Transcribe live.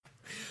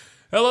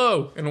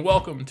Hello, and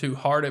welcome to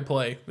Hard at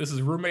Play. This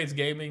is Roommates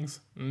Gaming's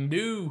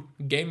new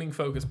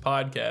gaming-focused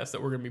podcast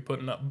that we're going to be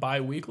putting up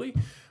bi-weekly.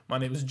 My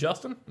name is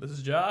Justin. This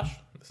is Josh.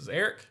 This is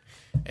Eric.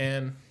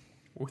 And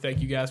we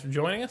thank you guys for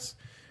joining us.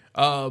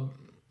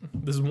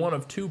 This is one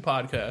of two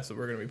podcasts that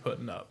we're going to be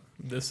putting up.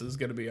 This is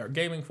going to be our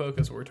gaming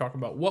focus, where we're talking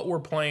about what we're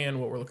playing,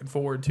 what we're looking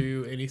forward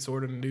to, any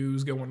sort of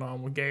news going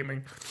on with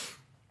gaming.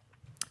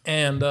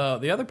 And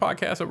the other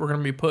podcast that we're going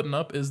to be putting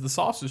up is The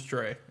Sausage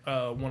Tray,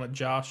 one of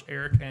Josh,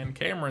 Eric, and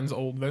Cameron's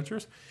old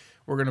ventures.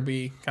 We're going to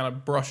be kind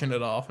of brushing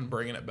it off and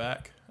bringing it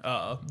back.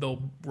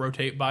 They'll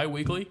rotate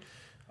bi-weekly.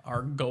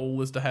 Our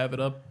goal is to have it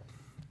up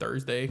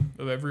Thursday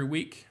of every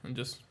week and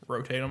just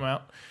rotate them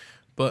out.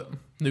 But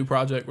new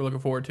project, we're looking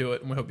forward to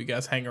it, and we hope you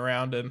guys hang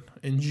around and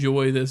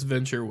enjoy this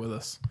venture with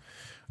us.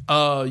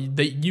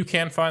 You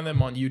can find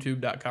them on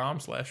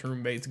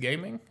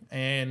youtube.com/roommatesgaming,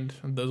 and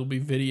those will be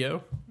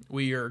video.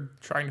 We are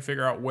trying to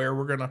figure out where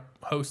we're going to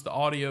host the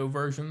audio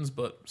versions,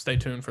 but stay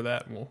tuned for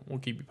that, and we'll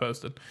keep you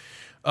posted.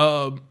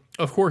 Of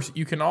course,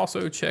 you can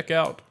also check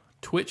out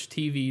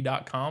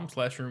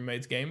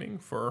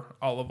twitchtv.com/roommatesgaming for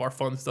all of our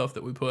fun stuff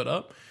that we put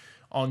up.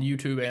 On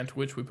YouTube and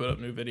Twitch, we put up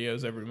new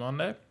videos every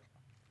Monday.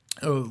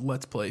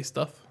 Let's Play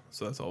stuff,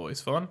 so that's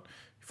always fun.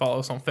 Follow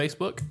us on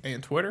Facebook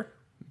and Twitter.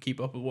 Keep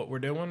up with what we're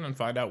doing and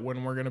find out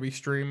when we're going to be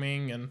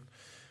streaming, and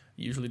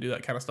usually do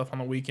that kind of stuff on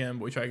the weekend,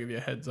 but we try to give you a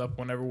heads up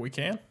whenever we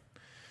can.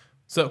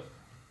 So,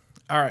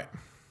 all right.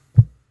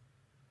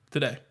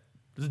 Today,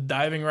 just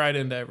diving right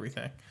into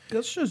everything.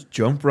 Let's just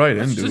jump right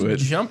into it.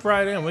 Jump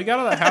right in. We got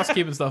all the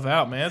housekeeping stuff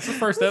out, man. It's the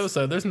first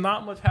episode. There's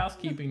not much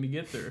housekeeping to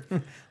get through.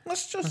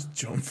 Let's just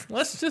jump.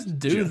 Let's just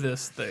do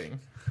this thing.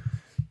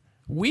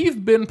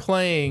 We've been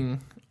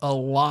playing a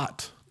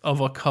lot of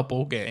a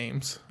couple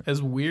games,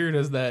 as weird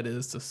as that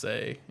is to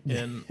say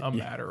in a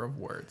matter of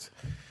words.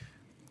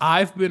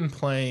 I've been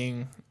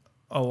playing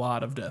a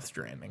lot of Death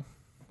Stranding.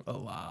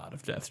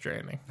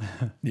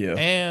 Yeah.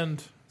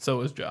 And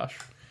so is Josh.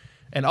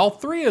 And all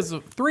three of us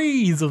have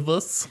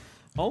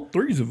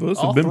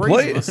been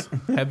playing.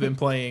 have been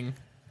playing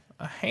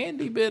a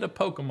handy bit of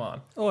Pokemon.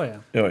 Oh, yeah.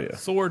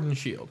 Sword and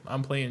Shield.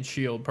 I'm playing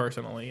Shield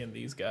personally, and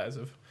these guys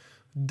have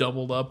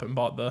doubled up and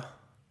bought the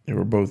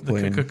We're both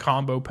playing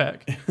combo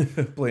pack.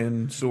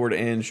 playing Sword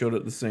and Shield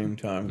at the same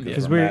time.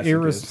 Because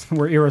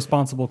we're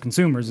irresponsible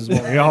consumers is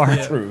what we are.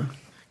 Yeah. True.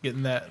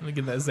 Getting that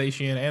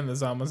Zacian and the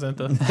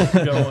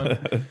Zamazenta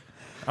going.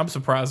 I'm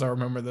surprised I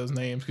remember those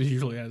names, because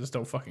usually I just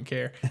don't fucking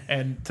care.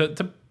 And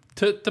to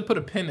put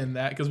a pin in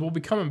that, because we'll be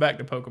coming back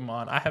to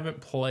Pokemon. I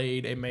haven't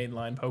played a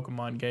mainline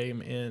Pokemon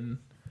game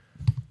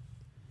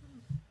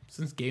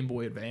since Game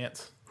Boy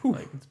Advance.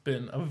 Like, it's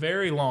been a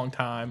very long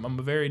time. I'm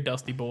a very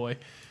dusty boy,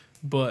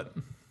 but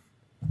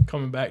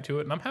coming back to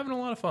it, and I'm having a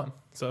lot of fun.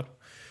 So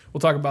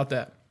we'll talk about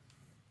that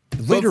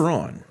Later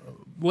on,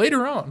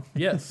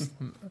 yes.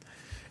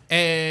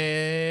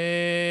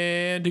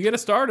 And to get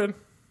us started,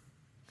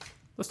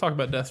 let's talk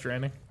about Death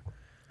Stranding.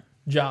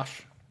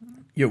 Josh,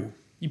 yo,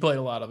 you played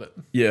a lot of it.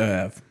 Yeah, I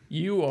have.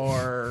 You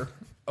are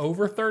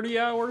over 30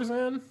 hours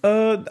in?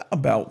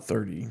 About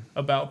 30.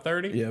 About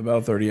 30? Yeah,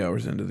 about 30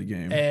 hours into the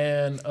game.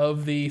 And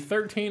of the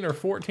 13 or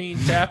 14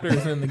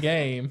 chapters in the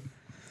game,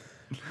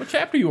 what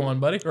chapter are you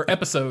on, buddy? Or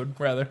episode,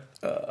 rather.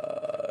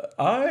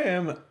 I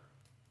am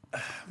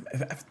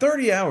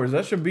 30 hours.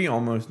 That should be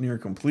almost near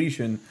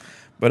completion.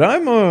 But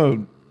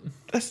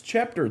that's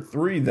chapter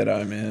 3 that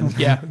I'm in.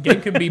 Yeah, the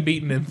game could be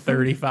beaten in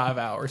 35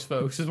 hours,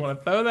 folks. Just want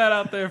to throw that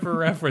out there for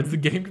reference. The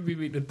game could be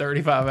beaten in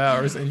 35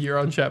 hours, and you're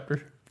on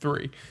chapter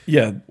 3.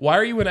 Yeah. Why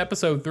are you in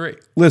episode 3?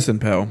 Listen,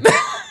 pal.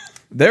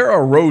 There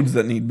are roads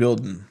that need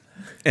building,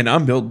 and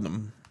I'm building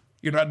them.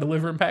 You're not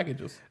delivering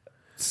packages.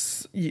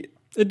 Yeah.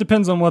 It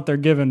depends on what they're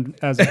given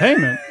as a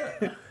payment.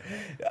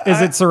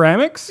 Is it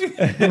ceramics?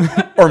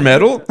 Or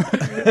metal?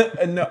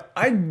 No,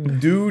 I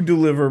do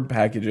deliver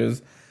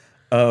packages.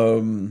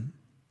 I'll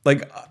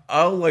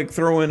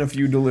throw in a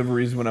few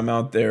deliveries when I'm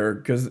out there,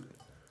 because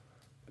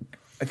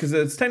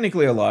it's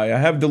technically a lie. I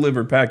have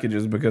delivered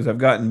packages because I've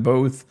gotten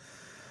both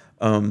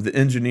the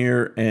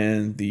engineer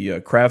and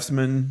the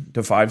craftsman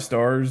to 5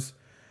 stars.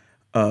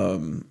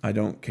 I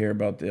don't care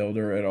about the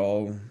elder at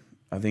all.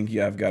 I think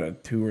I've got a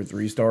 2 or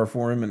 3 star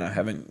for him, and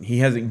he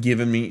hasn't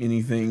given me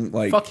anything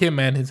like. Fuck him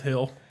and his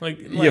hill.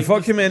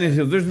 Fuck him and his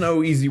hill. There's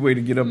no easy way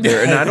to get up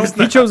there, and I don't.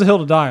 He chose a hill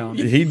to die on.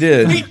 He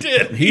did. He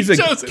did. He's a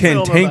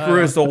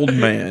cantankerous old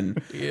man.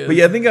 But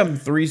yeah, I think I'm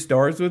 3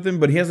 stars with him,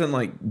 but he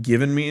hasn't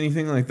given me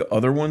anything like the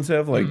other ones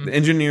have. The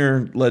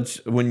engineer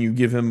when you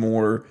give him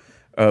more,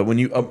 when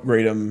you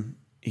upgrade him,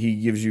 he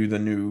gives you the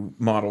new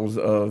models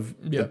of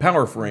the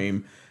power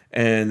frame,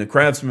 and the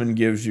craftsman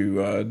gives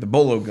you the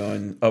bolo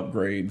gun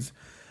upgrades.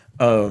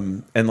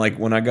 And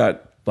when I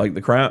got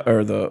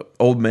the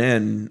old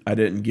man, I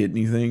didn't get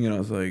anything, and I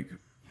was like,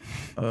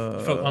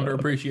 felt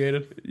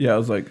underappreciated. Yeah, I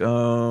was like,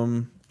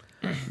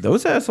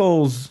 those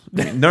assholes.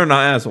 They're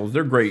not assholes.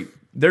 They're great.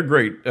 They're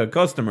great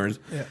customers.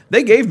 Yeah.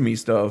 They gave me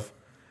stuff,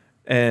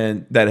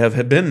 and that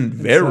have been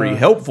very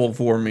helpful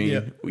for me.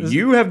 Yeah.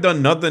 You have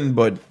done nothing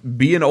but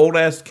be an old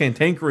ass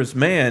cantankerous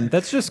man.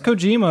 That's just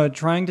Kojima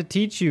trying to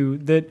teach you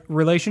that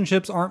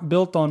relationships aren't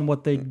built on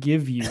what they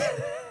give you.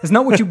 It's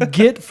not what you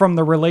get from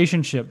the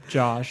relationship,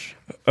 Josh.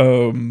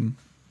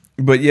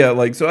 But yeah,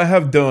 like, so I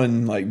have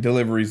done like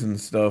deliveries and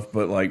stuff,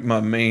 but like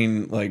my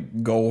main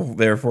like goal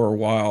there for a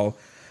while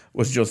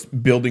was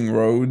just building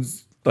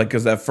roads. Like,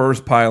 cause that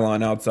first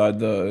pylon outside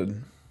the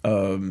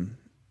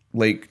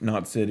Lake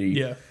Knot City,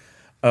 Yeah.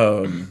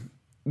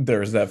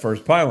 There's that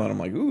first pylon. I'm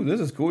like, ooh, this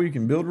is cool. You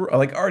can build.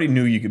 Like, I already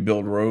knew you could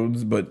build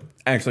roads, but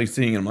actually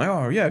seeing it, I'm like,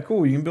 oh yeah,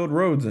 cool. You can build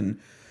roads, and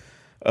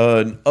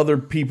other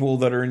people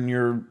that are in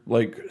your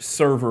like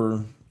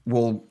server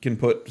can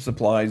put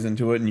supplies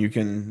into it, and you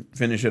can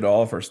finish it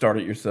off or start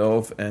it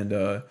yourself. And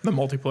The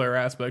multiplayer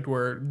aspect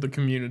where the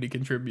community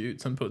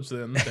contributes and puts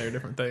in their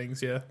different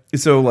things. Yeah.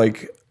 so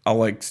like I'll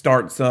like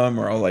start some,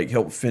 or I'll like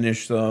help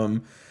finish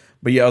some.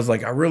 But yeah, I was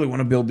like, I really want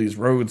to build these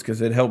roads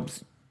because it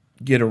helps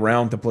get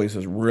around to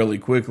places really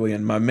quickly.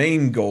 And my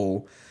main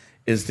goal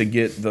is to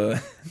get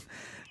the,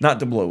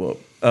 not to blow up,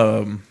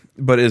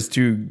 but is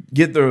to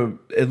get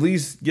at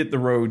least get the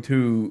road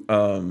to,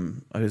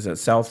 what is that,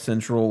 South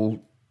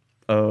Central,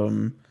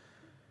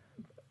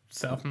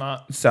 South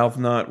Knot. South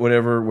Knot,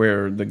 whatever,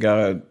 where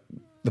the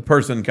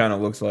person kind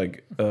of looks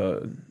like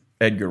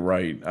Edgar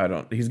Wright.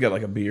 He's got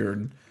like a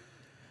beard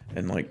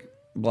and like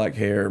black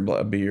hair,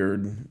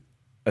 beard.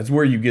 That's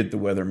where you get the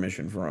weather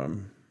mission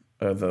from.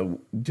 To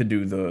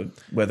do the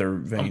weather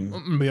vane.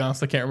 I'm gonna be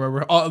honest, I can't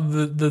remember.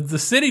 The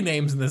city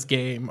names in this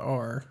game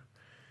are,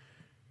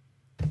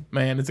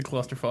 man, it's a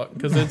clusterfuck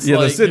because it's the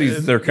like,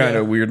 cities they're kind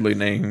of weirdly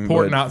named.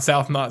 Port Knot,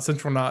 South Knot,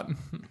 Central Knot,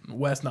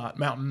 West Knot,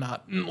 Mountain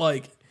Knot.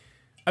 Like,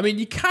 I mean,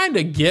 you kind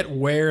of get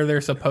where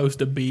they're supposed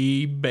to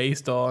be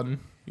based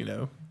on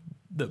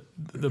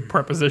the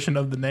preposition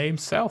of the name,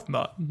 South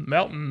Knot,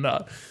 Mountain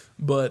Knot,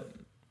 but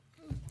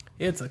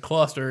it's a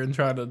cluster and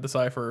trying to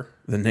decipher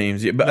the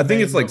names. Yeah, but I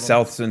think it's like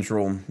South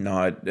Central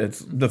Knot.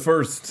 It's the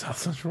first South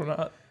Central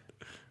Knot.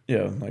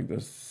 Yeah, like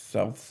the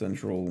South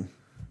Central.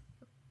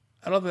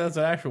 I don't think that's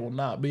an actual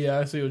knot, but yeah,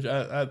 I see what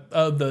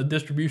the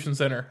distribution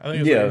center. I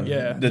think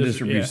it's the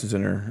distribution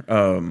center.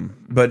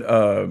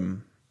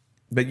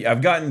 But yeah,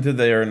 I've gotten to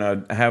there and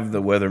I have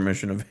the weather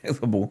mission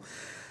available.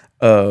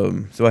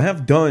 So I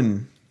have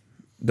done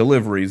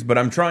deliveries, but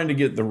I'm trying to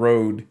get the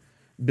road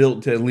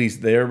built to at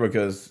least there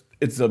because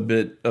it's a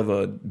bit of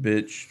a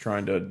bitch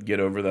trying to get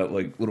over that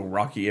like little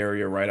rocky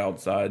area right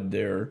outside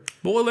there.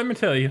 Boy, let me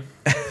tell you.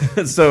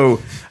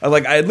 So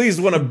I at least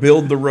want to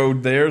build the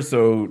road there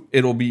so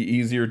it'll be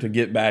easier to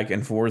get back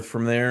and forth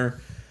from there.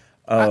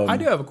 I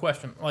do have a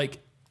question.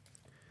 Like,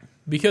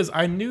 because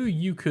I knew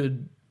you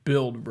could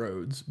build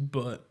roads,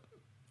 but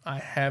I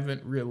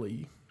haven't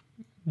really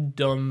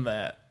done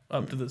that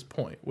up to this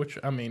point, which,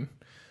 I mean,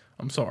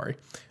 I'm sorry.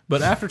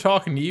 But after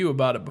talking to you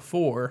about it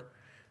before,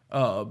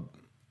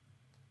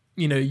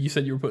 you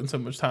said you were putting so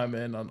much time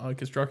in on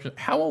construction.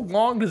 How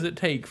long does it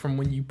take from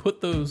when you put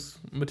those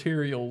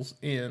materials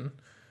in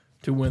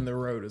to when the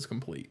road is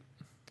complete?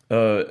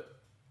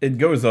 It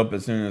goes up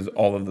as soon as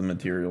all of the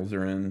materials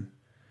are in.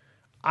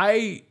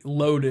 I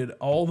loaded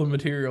all the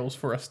materials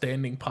for a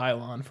standing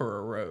pylon for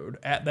a road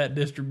at that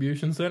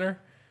distribution center.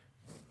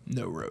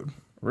 No road.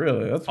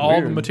 Really? That's all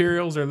weird. The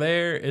materials are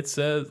there. It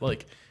says,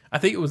 I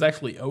think it was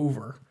actually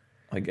over.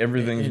 Like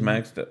everything's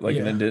maxed out.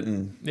 And it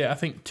didn't. Yeah, I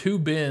think 2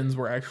 bins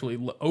were actually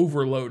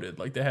overloaded.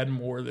 Like they had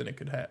more than it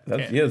could have.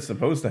 It's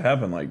supposed to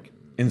happen like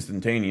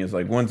instantaneous.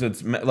 Like once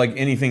it's like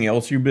anything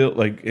else you build.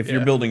 Like if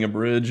you're building a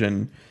bridge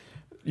and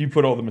you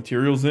put all the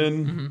materials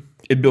in,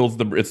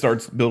 it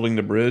starts building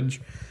the bridge.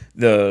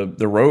 The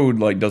road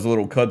does a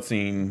little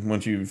cutscene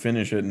once you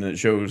finish it, and it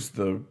shows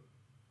the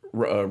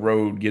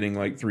road getting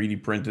like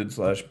 3D printed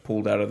 /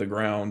 pulled out of the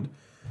ground.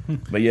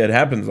 But yeah, it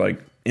happens like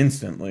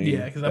instantly.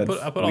 Yeah, because I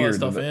put all that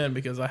stuff in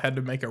because I had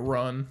to make a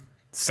run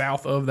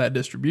south of that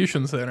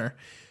distribution center,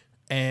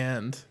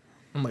 and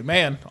I'm like,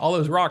 man, all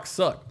those rocks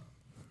suck.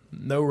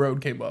 No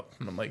road came up,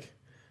 and I'm like,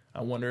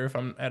 I wonder if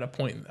I'm at a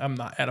point. I'm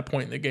not at a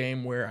point in the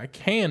game where I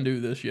can do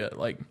this yet.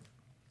 Like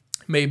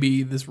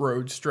maybe this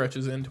road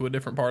stretches into a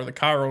different part of the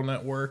chiral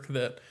network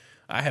that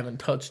I haven't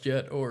touched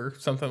yet, or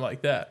something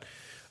like that.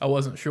 I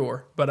wasn't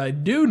sure, but I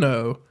do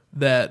know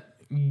that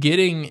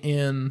getting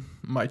in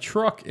my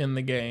truck in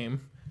the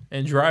game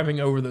and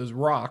driving over those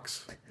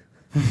rocks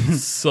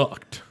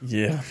sucked.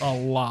 Yeah. A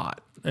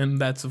lot. And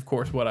that's, of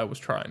course, what I was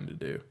trying to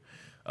do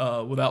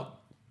without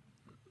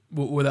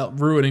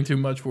ruining too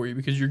much for you,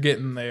 because you're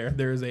getting there.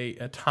 There's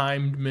a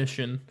timed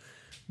mission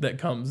that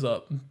comes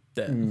up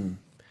that,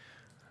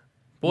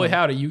 boy,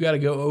 howdy, you got to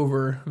go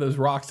over those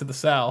rocks to the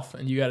south,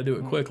 and you got to do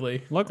it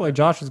quickly. Luckily,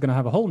 Josh is going to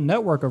have a whole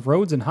network of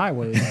roads and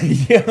highways.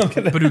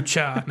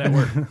 Baducha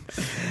network.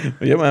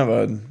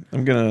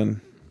 Yeah,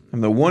 I'm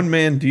the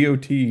one-man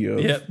DOT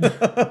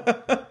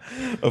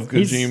of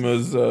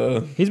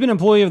Kojima's. He's been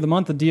Employee of the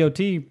Month at DOT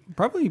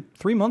probably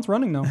 3 months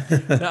running now.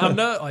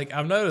 Now,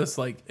 I've noticed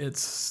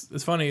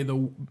it's funny.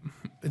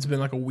 it's been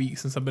like a week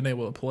since I've been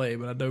able to play,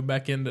 but I dove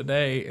back in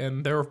today,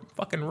 and there were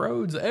fucking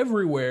roads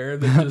everywhere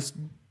that just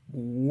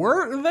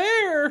weren't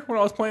there when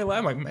I was playing last.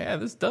 I'm like, man,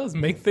 this does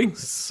make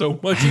things so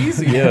much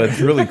easier. Yeah, it's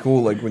really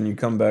cool. Like when you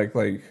come back,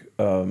 like,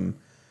 no,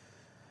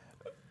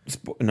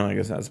 I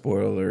guess not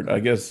spoiler alert. I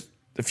guess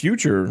the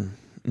future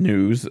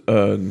news.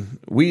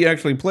 We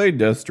actually played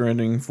Death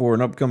Stranding for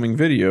an upcoming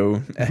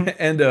video,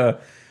 and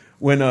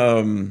when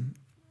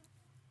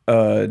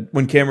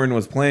Cameron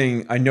was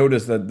playing, I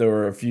noticed that there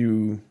were a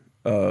few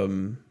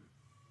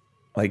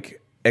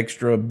like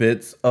extra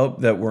bits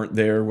up that weren't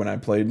there when I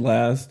played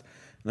last,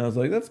 and I was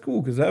like, that's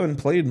cool because I haven't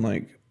played in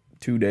like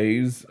 2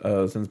 days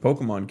since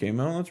Pokemon came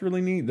out. That's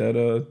really neat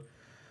that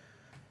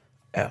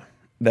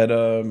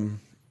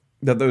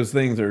that those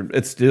things are,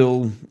 it's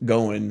still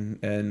going,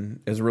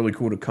 and it's really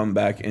cool to come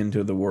back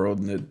into the world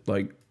and that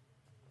like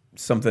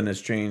something has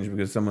changed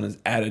because someone has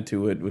added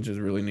to it, which is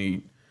really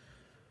neat.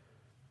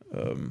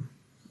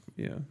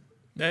 Yeah,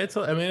 it's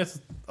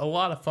a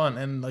lot of fun,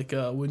 and like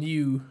when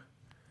you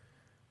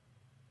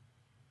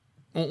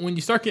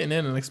start getting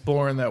in and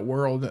exploring that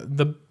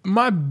world,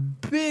 my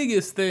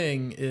biggest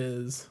thing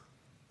is,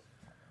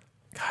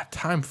 God,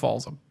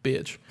 Timefall's a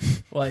bitch.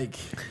 Like,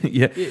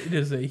 yeah, it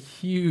is a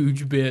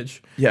huge bitch.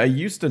 Yeah, I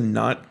used to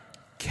not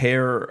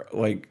care,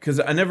 like,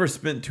 because I never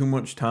spent too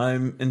much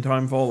time in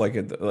Timefall, like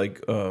at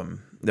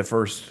the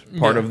first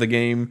part of the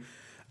game.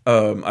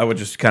 I would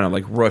just kind of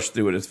like rush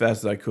through it as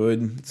fast as I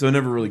could, so I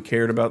never really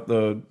cared about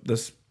the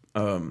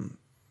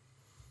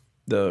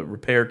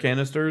repair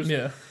canisters.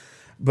 Yeah.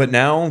 But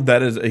now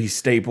that is a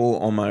staple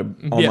on my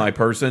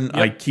person. Yep.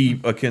 I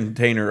keep a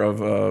container of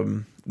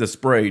the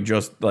spray,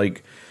 just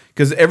like,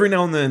 because every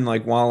now and then,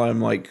 like while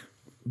I'm like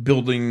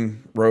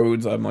building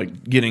roads, I'm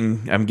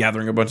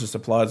gathering a bunch of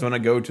supplies. When I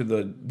go to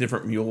the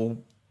different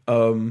mule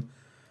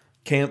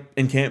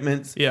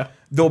encampments, yeah,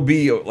 they'll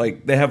be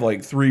like, they have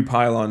like 3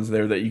 pylons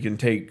there that you can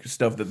take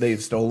stuff that they've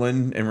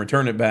stolen and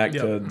return it back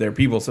to their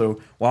people.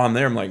 So while I'm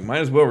there, I'm like, might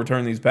as well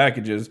return these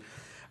packages.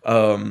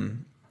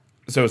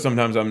 So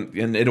sometimes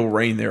and it'll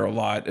rain there a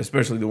lot,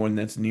 especially the one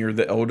that's near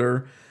the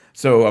Elder.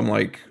 So I'm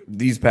like,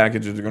 these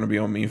packages are going to be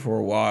on me for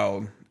a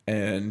while,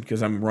 and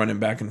because I'm running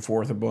back and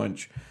forth a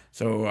bunch.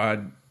 So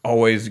I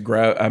always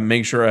I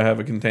make sure I have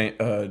a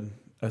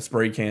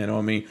spray can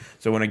on me.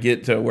 So when I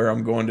get to where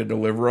I'm going to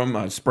deliver them,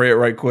 I spray it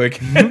right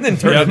quick and then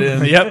turn it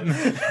in.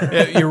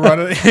 Yep. You're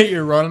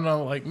running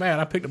on like,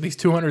 man, I picked up these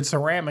 200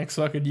 ceramics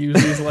so I could use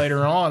these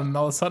later on. And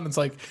all of a sudden it's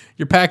like,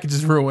 your package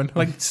is ruined.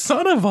 Like,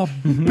 son of a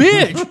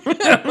bitch.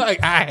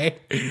 Like,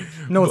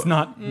 no, it's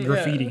not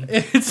graffiti.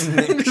 Yeah,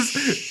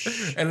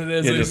 and it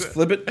is. Yeah, just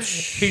flip it.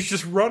 He's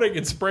just running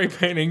and spray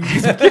painting.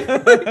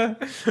 And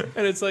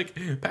it's like,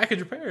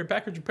 package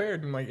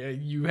repaired. And like,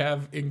 you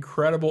have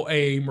incredible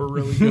aim or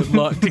really good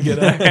luck to get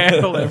a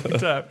handle every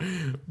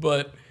time.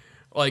 But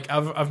like,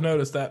 I've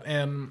noticed that,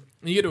 and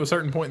you get to a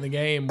certain point in the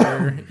game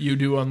where you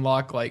do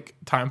unlock like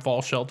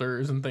Timefall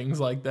shelters and things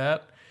like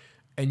that,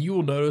 and you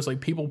will notice like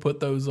people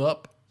put those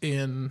up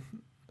in,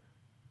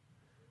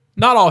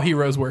 not all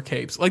heroes wear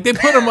capes, like they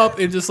put them up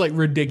in just like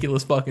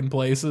ridiculous fucking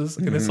places,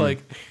 and it's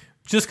like,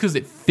 just because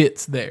it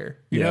fits there,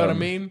 you know what I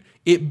mean?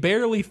 It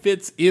barely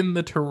fits in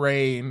the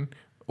terrain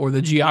or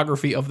the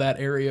geography of that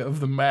area of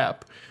the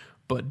map.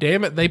 But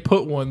damn it, they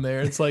put one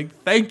there. It's like,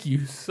 thank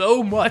you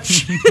so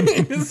much.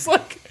 It's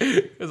like,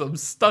 because I'm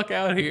stuck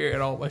out here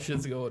and all my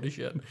shit's going to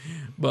shit.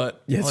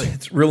 But yeah, like,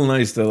 it's real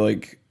nice to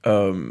like,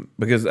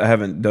 because I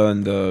haven't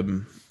done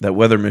that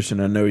weather mission.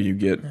 I know you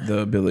get the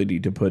ability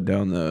to put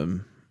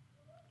down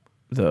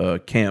the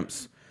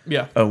camps.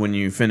 Yeah. When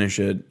you finish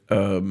it.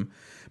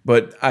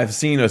 But I've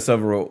seen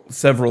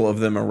several of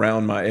them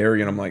around my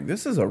area, and I'm like,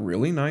 this is a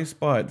really nice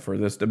spot for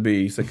this to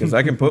be, because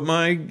I can put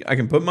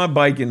my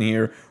bike in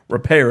here,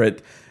 repair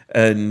it,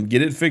 and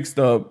get it fixed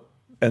up,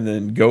 and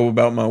then go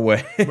about my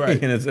way.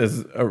 Right. And it's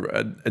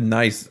a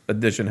nice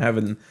addition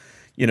having,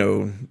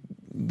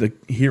 the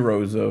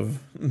heroes of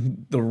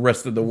the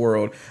rest of the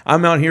world.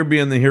 I'm out here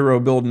being the hero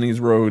building these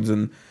roads,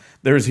 and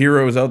there's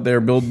heroes out there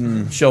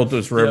building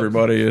shelters for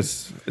everybody.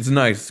 It's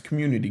nice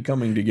community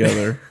coming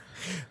together.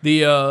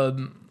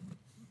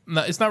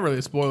 It's not really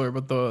a spoiler,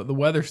 but the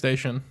weather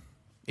station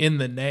in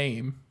the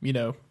name,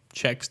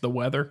 checks the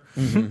weather.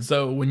 Mm-hmm.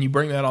 So when you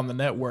bring that on the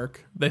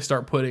network, they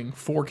start putting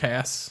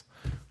forecasts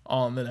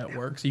on the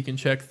network, so you can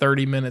check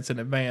 30 minutes in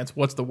advance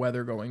what's the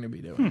weather going to be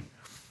doing.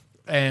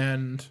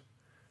 And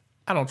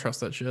I don't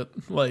trust that shit.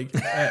 Like,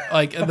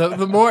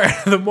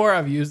 the more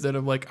I've used it,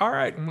 I'm like, all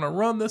right, I'm gonna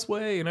run this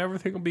way and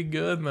everything will be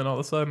good. And then all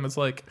of a sudden, it's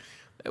like,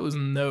 there was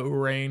no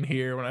rain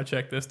here when I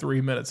checked this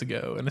 3 minutes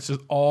ago, and it's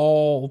just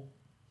all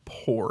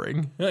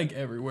pouring like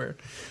everywhere.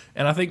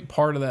 And I think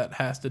part of that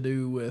has to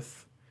do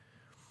with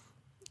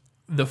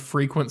the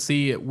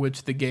frequency at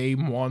which the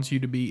game wants you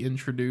to be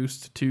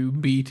introduced to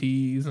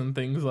BTs and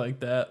things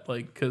like that,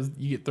 like, because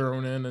you get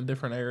thrown in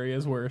different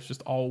areas where it's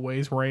just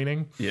always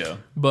raining. Yeah.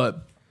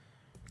 But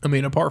I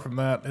mean, apart from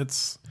that,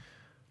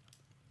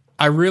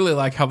 I really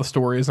like how the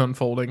story is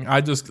unfolding.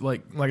 I just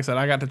like I said,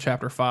 I got to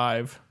chapter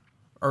 5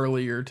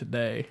 earlier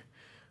today.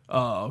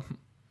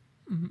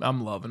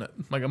 I'm loving it.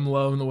 Like, I'm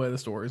loving the way the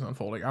story's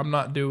unfolding. I'm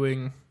not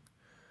doing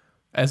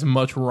as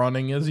much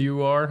running as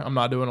you are. I'm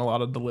not doing a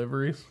lot of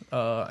deliveries,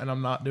 and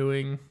I'm not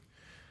doing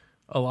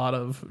a lot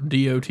of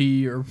DOT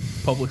or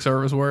public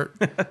service work.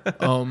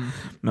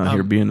 Not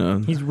here being a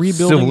he's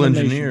rebuilding civil the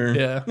engineer.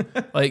 Yeah,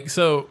 like,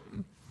 so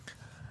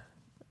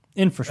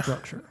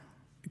infrastructure.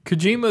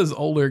 Kojima's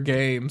older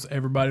games,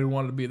 everybody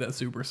wanted to be that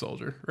super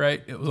soldier,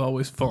 right? It was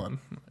always fun.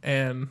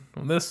 And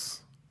this,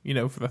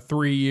 for the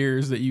 3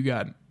 years that you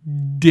got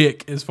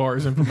dick as far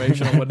as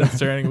information on what Death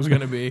Stranding was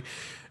going to be,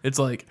 it's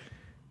like,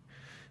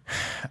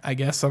 I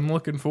guess I'm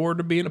looking forward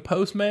to being a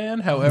postman.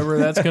 However,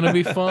 that's going to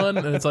be fun.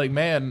 And it's like,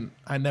 man,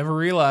 I never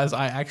realized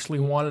I actually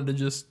wanted to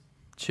just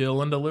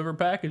chill and deliver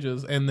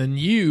packages. And then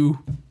you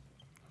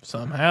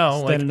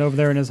somehow standing over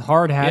there in his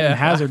hard hat and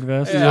hazard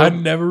vest. I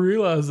never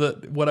realized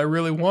that what I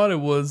really wanted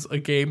was a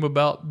game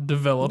about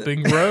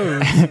developing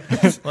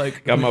roads.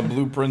 Like, got my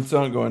blueprints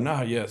on, going,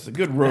 yes, a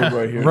good road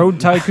right here. Road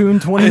Tycoon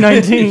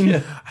 2019.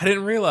 Yeah. I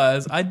didn't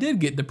realize I did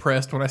get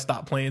depressed when I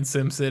stopped playing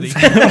SimCity.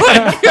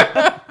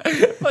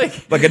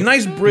 Like a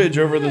nice bridge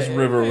over this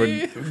river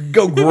would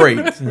go great.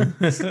 To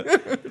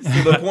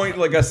the point,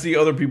 like, I see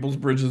other people's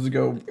bridges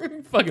go.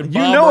 Fucking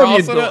Bob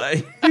Ross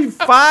if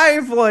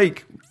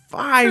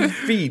 5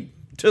 feet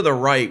to the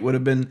right would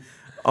have been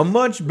a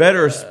much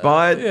better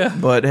spot. Yeah.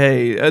 But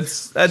hey,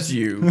 that's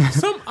you.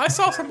 I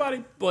saw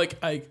somebody,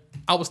 like, I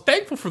was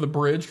thankful for the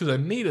bridge because I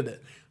needed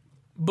it,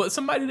 but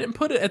somebody didn't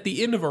put it at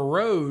the end of a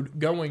road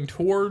going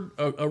toward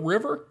a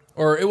river.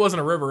 Or it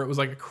wasn't a river, it was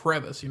like a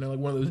crevice, like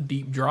one of those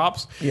deep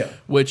drops. Yeah.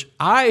 Which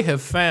I have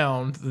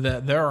found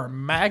that there are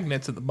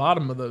magnets at the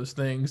bottom of those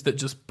things that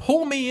just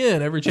pull me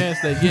in every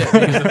chance they get.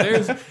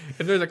 Because if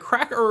there's a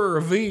crack or a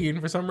ravine,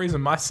 for some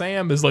reason my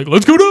Sam is like,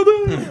 let's go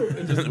down there!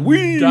 And just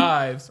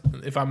dives.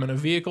 If I'm in a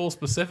vehicle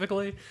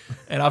specifically,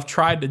 and I've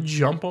tried to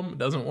jump them, it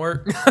doesn't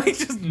work. I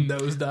just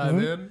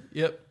nosedive in.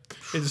 Yep.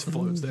 It just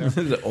floats down. This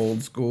is an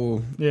old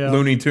school Yeah.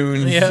 Looney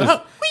Tunes.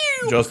 Yeah.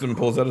 Justin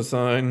pulls out a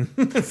sign,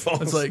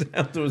 falls It's like-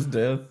 down to his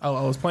death. I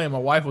was playing. My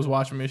wife was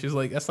watching me. She's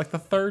like, "That's like the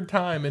third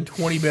time in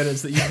 20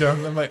 minutes that you've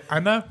done." I'm like, "I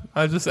know.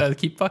 I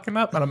keep fucking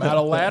up, and I'm out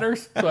of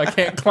ladders, so I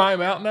can't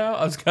climb out now.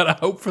 I just gotta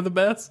hope for the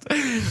best."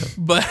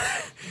 But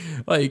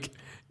like,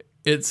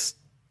 it's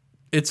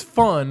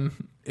fun,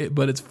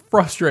 but it's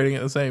frustrating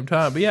at the same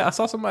time. But yeah, I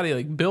saw somebody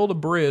like build a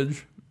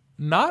bridge,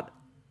 not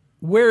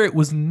where it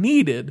was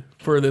needed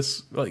for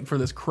this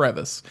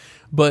crevice,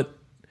 but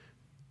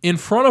in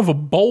front of a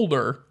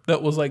boulder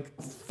that was like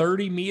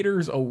 30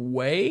 meters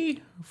away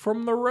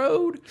from the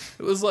road.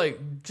 It was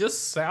like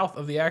just south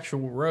of the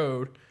actual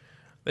road.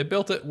 They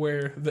built it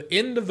where the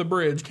end of the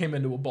bridge came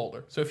into a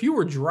boulder. So if you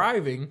were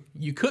driving,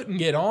 you couldn't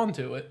get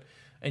onto it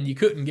and you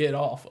couldn't get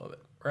off of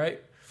it,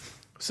 right?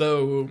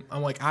 So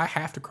I'm like, I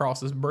have to cross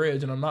this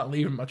bridge and I'm not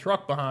leaving my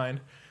truck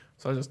behind.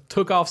 So I just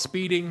took off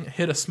speeding,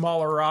 hit a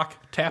smaller rock,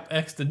 tap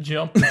X to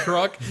jump the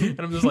truck, and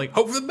I'm just like,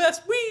 hope for the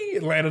best, whee!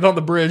 And landed on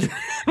the bridge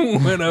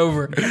and went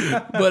over.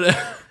 But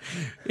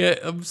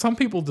some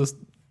people just,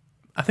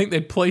 I think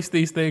they place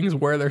these things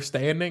where they're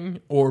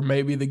standing, or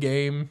maybe the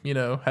game,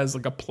 has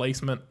like a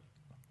placement,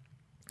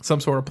 some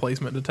sort of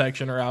placement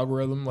detection or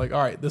algorithm. Like,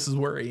 all right, this is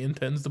where he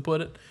intends to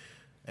put it,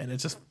 and it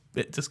just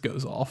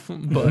goes off.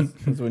 But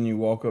it's when you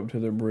walk up to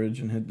the bridge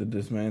and hit the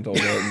dismantle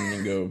button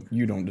and go,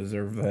 you don't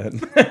deserve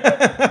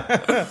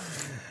that.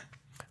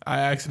 I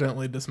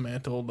accidentally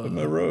dismantled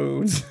the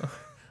roads.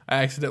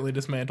 I accidentally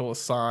dismantled a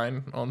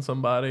sign on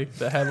somebody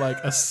that had like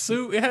a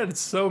suit. It had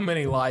so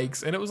many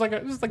likes, and it was like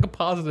a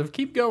positive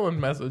 "keep going"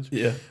 message.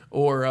 Yeah.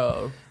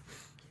 Or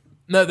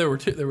no, there were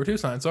two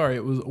signs. Sorry,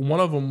 it was one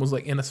of them was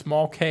like in a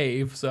small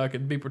cave, so I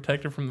could be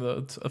protected from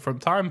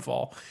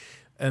timefall.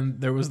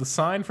 And there was the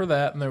sign for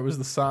that, and there was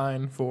the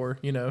sign for,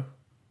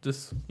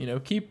 just,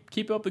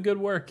 keep up the good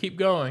work, keep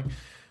going.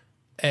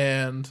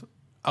 And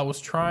I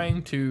was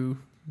trying to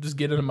just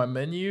get into my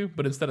menu,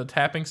 but instead of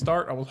tapping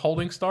start, I was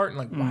holding start, and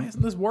like, why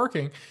isn't this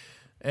working?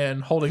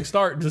 And holding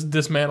start just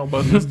dismantled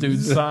both of this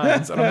dude's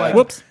signs. And I'm like,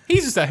 whoops,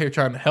 he's just out here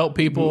trying to help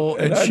people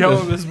and show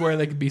them this is where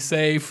they can be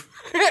safe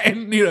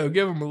and, give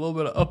them a little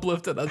bit of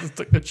uplift. And I just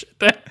took the shit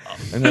down.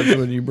 And that's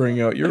when you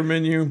bring out your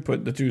menu,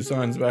 put the 2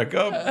 signs back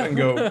up, and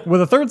go,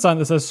 with a third sign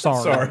that says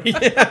sorry.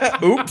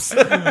 sorry. Oops.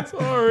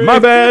 Sorry. My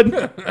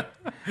bad.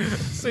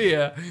 So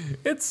yeah,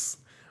 it's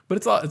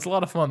a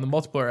lot of fun. The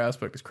multiplayer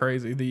aspect is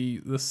crazy.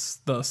 The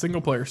single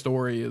player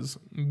story is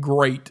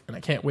great, and I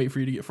can't wait for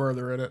you to get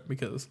further in it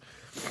because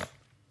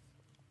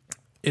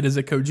it is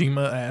a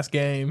Kojima ass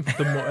game.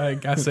 The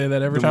more I say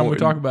that every time we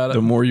talk about it.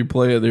 The more you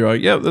play it, you're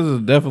like, yep, this is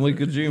definitely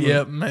Kojima.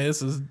 Yep, man,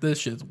 this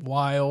shit's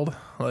wild.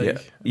 Like, yeah.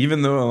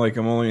 Even though like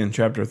I'm only in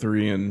chapter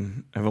 3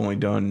 and I've only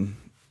done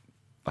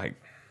like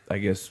I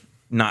guess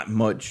not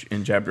much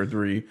in chapter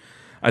 3,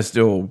 I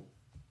still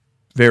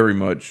very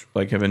much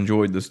like have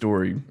enjoyed the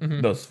story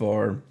thus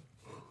far.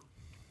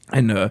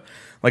 And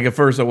like at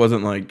first I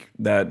wasn't like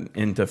that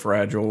into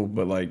Fragile,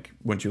 but like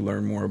once you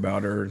learn more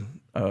about her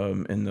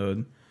in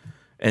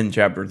in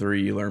chapter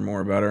 3 you learn more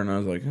about her, and I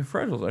was like,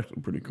 Fragile's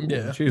actually pretty cool.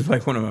 Yeah. She's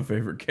like one of my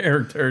favorite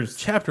characters.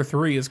 Chapter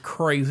 3 is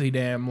crazy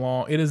damn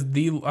long. I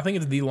think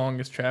it's the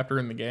longest chapter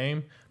in the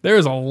game. There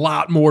is a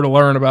lot more to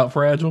learn about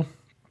Fragile.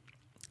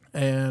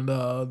 And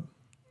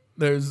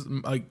there's,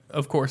 like,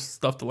 of course,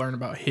 stuff to learn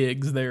about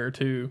Higgs there,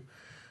 too.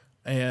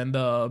 And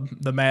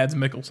the Mads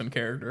Mikkelsen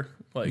character.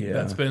 Like,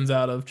 that spins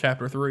out of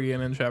chapter 3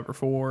 and in chapter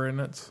 4,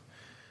 and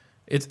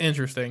it's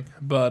interesting.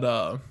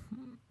 But,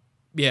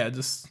 yeah,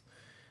 just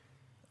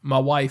my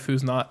wife,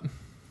 who's not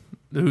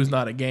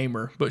a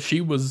gamer, but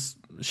she was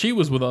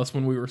with us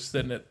when we were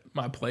sitting at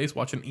my place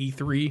watching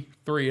E3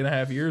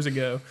 3.5 years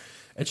ago,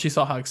 and she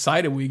saw how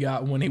excited we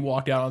got when he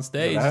walked out on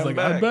stage. She's like,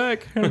 I'm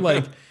back. And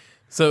like,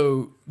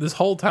 so this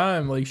whole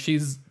time, like,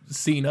 she's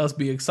seen us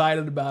be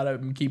excited about it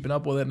and keeping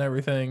up with it and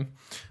everything,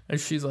 and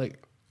she's like,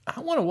 I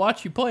want to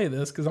watch you play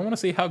this because I want to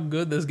see how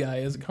good this guy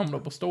is at coming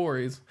up with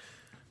stories.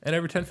 And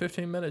every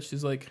 10-15 minutes,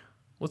 she's like,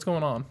 what's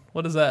going on?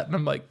 What is that? And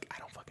I'm like, I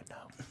don't fucking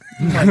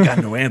know. I got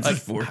no answers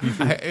for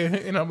you.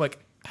 And I'm like,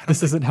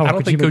 This isn't how I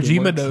don't think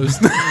Kojima Kojima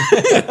knows.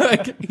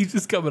 Like, he's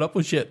just coming up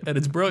with shit, and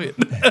it's brilliant.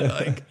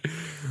 Like,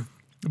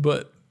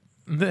 but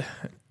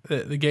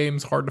the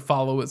game's hard to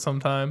follow it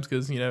sometimes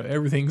because, you know,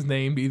 everything's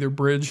named either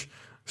Bridge,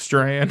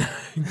 Strand,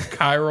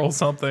 Chiral,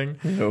 something.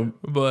 Yep.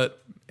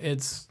 But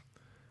it's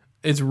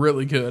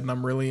really good, and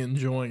I'm really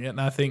enjoying it.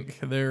 And I think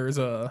there's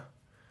a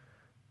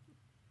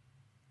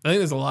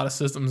lot of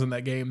systems in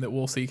that game that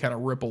we'll see kind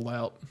of ripple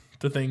out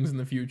to things in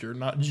the future,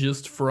 not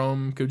just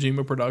from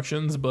Kojima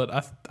Productions, but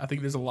I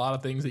think there's a lot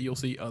of things that you'll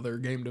see other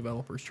game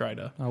developers try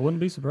to I wouldn't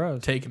be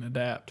surprised. take and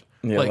adapt.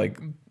 Yeah, like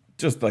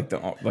just like the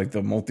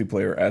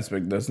multiplayer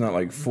aspect. That's not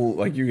like full.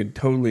 Like you could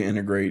totally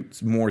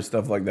integrate more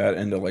stuff like that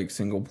into like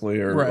single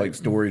player, Right. like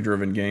story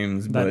driven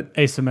games. That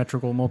But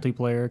asymmetrical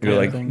multiplayer kind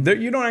you're of like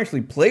thing. you don't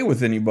actually play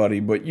with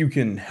anybody, but you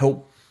can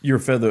help your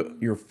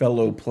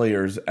fellow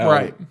players out.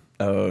 Right.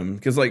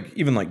 Because like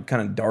even like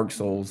kind of Dark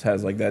Souls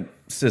has like that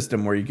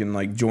system where you can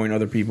like join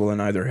other people and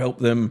either help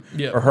them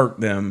Yep. or hurt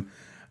them.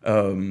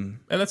 And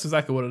that's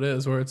exactly what it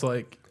is, where it's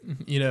like,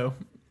 you know,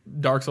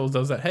 Dark Souls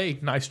does that, hey,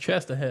 nice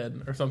chest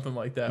ahead, or something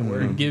like that,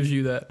 where it gives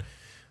you that.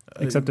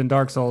 Except in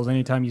Dark Souls,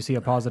 anytime you see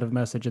a positive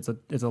message, it's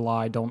a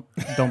lie. Don't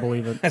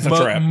believe it. That's a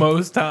trap.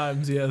 Most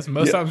times, yes.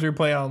 Most times you're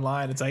playing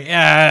online, it's like,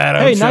 yeah, I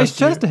don't Hey, nice trust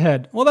you. chest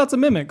ahead. Well, that's a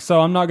mimic, so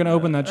I'm not going to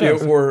open that Yeah,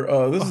 chest.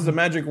 or this is a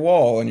magic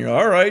wall, and you're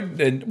all right.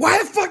 And why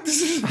the fuck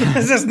this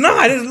is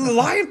not? It's a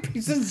lying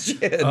piece of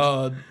shit.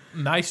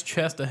 Nice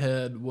chest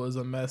ahead was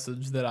a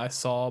message that I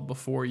saw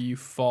before you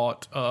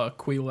fought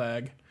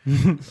Quelaag,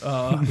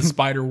 the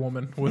Spider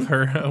Woman with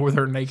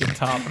her naked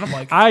top, and I'm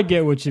like, I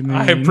get what you mean.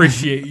 I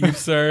appreciate you,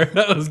 sir.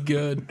 That was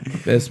good.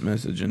 Best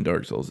message in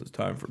Dark Souls is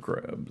time for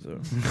crab.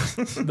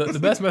 So The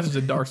best message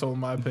in Dark Souls, in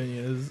my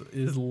opinion,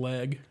 is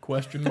leg ?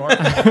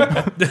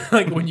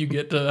 Like when you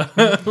get to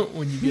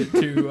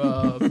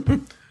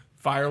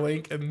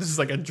Firelink, and this is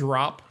like a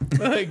drop,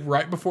 like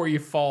right before you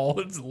fall.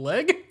 It's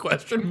leg ?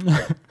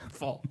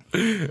 Fall.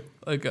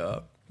 Like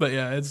but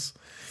yeah,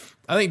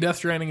 I think Death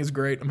Stranding is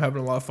great. I'm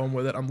having a lot of fun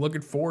with it. I'm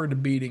looking forward to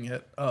beating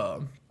it. I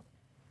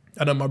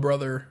know my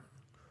brother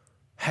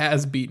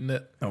has beaten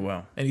it. oh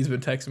wow, And he's been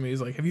texting me.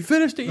 He's like, have you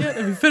finished it yet?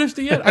 Have you finished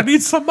it yet? I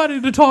need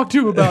somebody to talk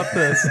to about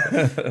this.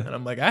 And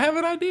I'm like, I have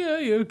an idea.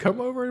 You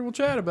come over and we'll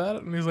chat about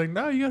it. And he's like,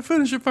 no, you got to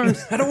finish it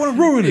first. I don't want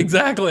to ruin it.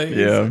 Exactly.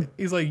 Yeah.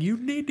 He's like, you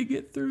need to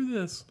get through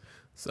this.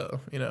 So,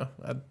 you know,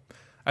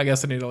 I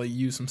guess I need to like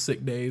use some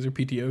sick days or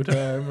PTO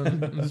time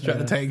and just try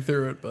to tank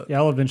through it. But Yeah,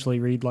 I'll eventually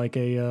read like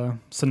a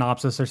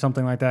synopsis or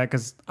something like that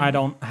because I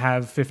don't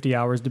have 50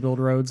 hours to build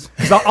roads.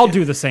 'Cause I'll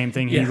do the same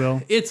thing he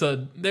will. There's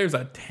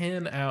a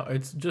 10-hour,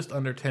 it's just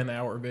under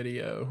 10-hour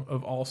video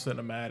of all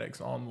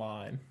cinematics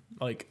online,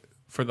 like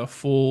for the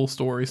full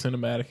story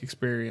cinematic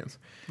experience.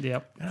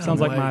 Yep. Sounds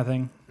like like- my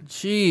thing.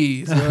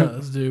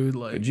 Jesus, dude.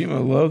 Like,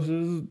 Kojima loves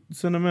his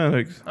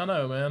cinematics, I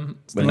know, man.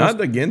 but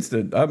not against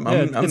it. I'm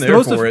it's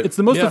there for it. It's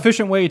the most Yeah.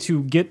 efficient way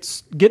to get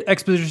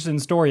exposition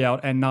story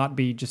out and not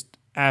be just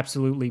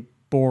absolutely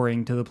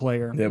boring to the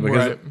player. Yeah,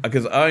 Right.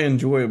 because I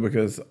enjoy it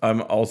because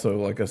I'm also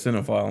like a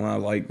cinephile, and I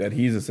like that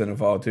he's a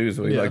cinephile too.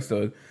 So he Yeah. likes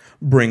to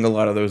bring a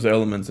lot of those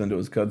elements into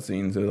his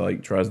cutscenes. It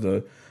like tries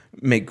to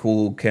make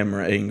cool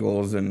camera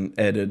angles and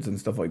edits and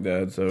stuff like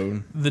that.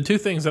 So The two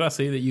things that I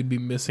see that you'd be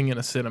missing in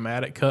a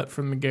cinematic cut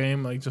from the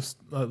game, like just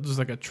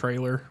like a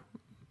trailer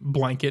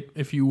blanket,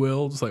 if you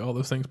will, just like all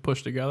those things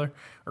pushed together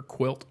or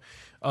quilt.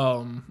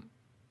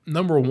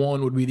 Number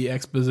one would be the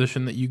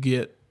exposition that you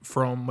get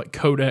from like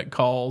codec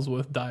calls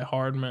with Die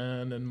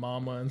Hardman and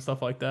Mama and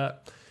stuff like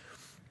that.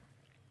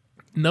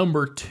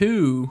 Number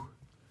two,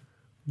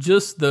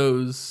 just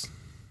those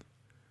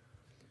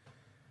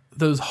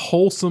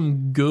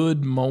wholesome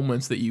good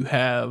moments that you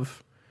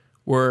have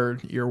where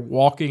you're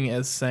walking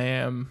as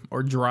Sam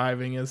or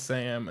driving as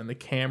Sam and the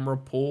camera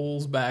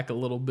pulls back a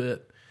little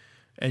bit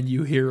and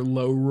you hear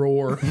Low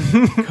Roar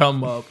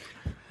come up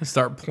and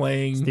start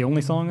playing It's the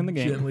only song in the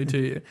game. gently to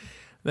you.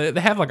 They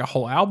have like a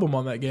whole album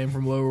on that game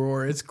from Low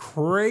Roar. It's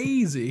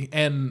crazy.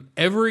 And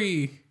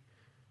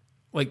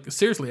like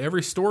seriously,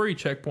 every story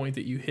checkpoint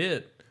that you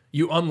hit,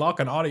 you unlock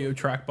an audio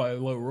track by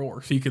Low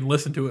Roar, so you can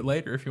listen to it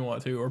later if you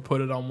want to, or put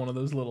it on one of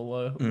those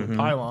little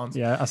pylons.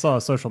 Yeah, I saw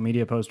a social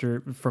media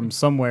poster from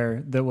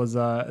somewhere that was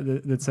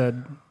that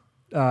said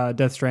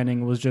Death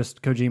Stranding was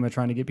just Kojima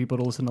trying to get people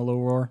to listen to Low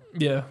Roar.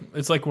 Yeah,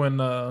 it's like when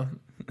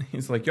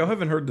he's like, y'all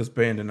haven't heard this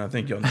band, and I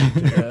think y'all need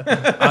to.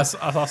 yeah, I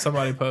saw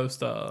somebody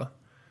post.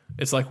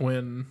 It's like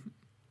when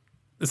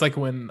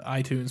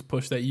iTunes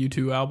pushed that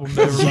U2 album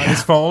to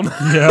everybody's phone.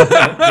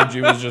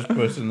 Kojima was just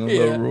pushing the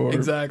Low Roar.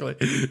 Exactly.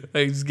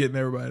 Like just getting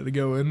everybody to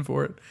go in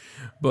for it.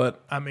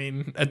 But I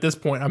mean, at this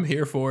point, I'm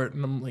here for it,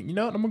 and I'm like, you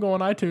know what? I'm gonna go on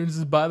iTunes,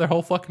 just buy their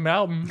whole fucking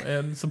album,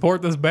 and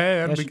support this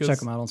band. I should check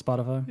them out on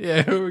Spotify.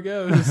 Yeah, here we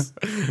go. Just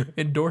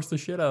endorse the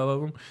shit out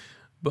of them.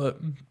 But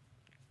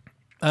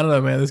I don't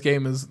know, man. This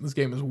game is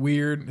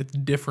weird. It's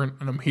different,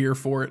 and I'm here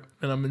for it,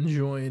 and I'm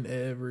enjoying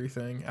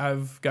everything.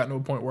 I've gotten to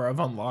a point where I've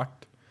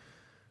unlocked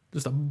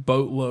just a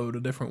boatload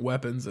of different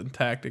weapons and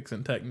tactics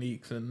and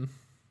techniques, and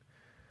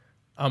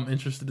I'm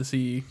interested to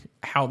see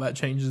how that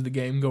changes the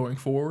game going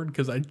forward,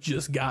 because I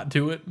just got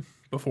to it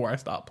before I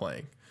stopped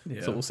playing.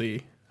 Yeah. So we'll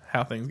see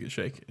how things get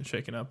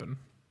shaken up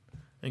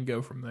and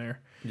go from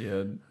there.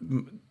 Yeah.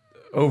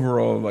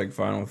 Overall, like,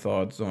 final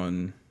thoughts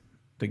on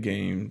the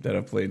game that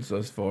I've played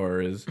thus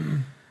far is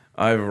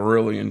I've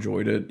really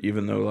enjoyed it,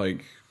 even though,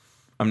 like,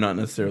 I'm not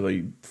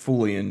necessarily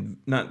fully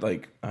not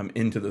like I'm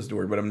into the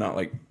story, but I'm not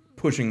like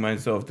pushing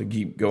myself to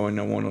keep going.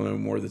 I want to know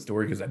more of the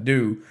story, because I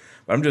do,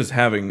 but I'm just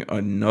having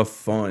enough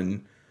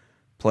fun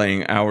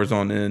playing hours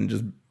on end,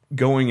 just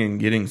going and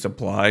getting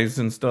supplies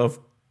and stuff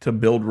to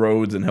build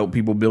roads and help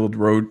people build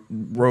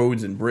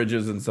roads and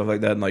bridges and stuff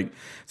like that. And like,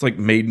 it's like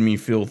made me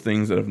feel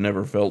things that I've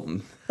never felt.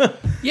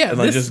 Yeah. And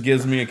like just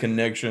gives me a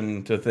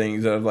connection to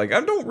things that I'm like,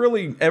 I don't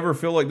really ever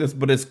feel like this,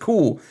 but it's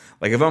cool.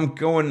 Like if I'm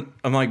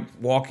like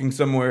walking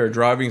somewhere or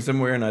driving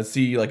somewhere and I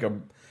see like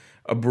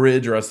a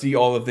bridge, or I see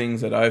all the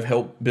things that I've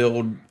helped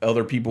build,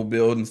 other people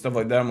build and stuff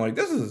like that, I'm like,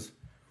 this is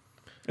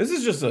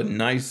just a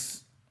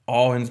nice,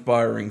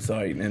 awe-inspiring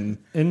sight. And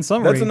in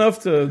summary, that's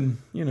enough to,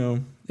 you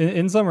know.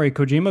 In summary,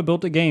 Kojima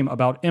built a game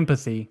about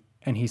empathy,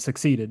 and he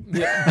succeeded.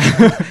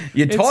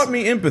 You taught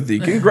me empathy.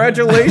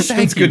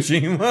 Congratulations,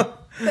 Kojima.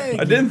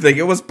 I didn't think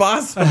it was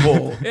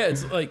possible. Yeah,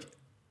 it's like,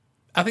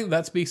 I think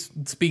that speaks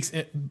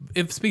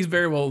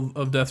very well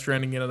of Death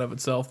Stranding in and of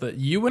itself, that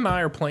you and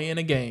I are playing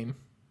a game,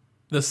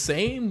 the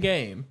same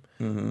game,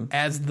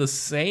 as the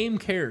same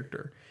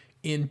character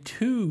in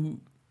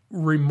two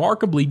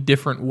remarkably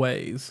different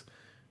ways,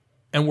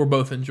 and we're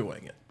both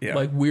enjoying it. Yeah.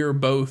 Like we're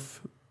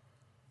both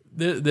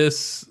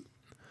this.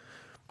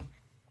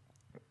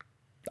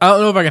 I don't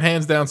know if I can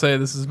hands down say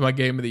this is my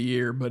game of the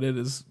year, but it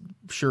is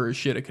sure as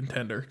shit a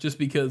contender, just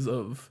because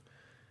of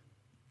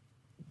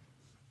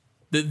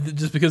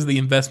the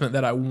investment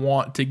that I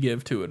want to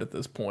give to it at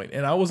this point.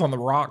 And I was on the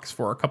rocks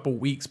for a couple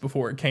weeks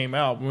before it came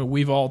out. I mean,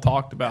 we've all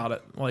talked about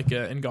it, like,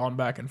 and gone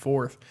back and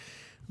forth.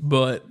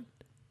 But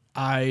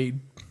I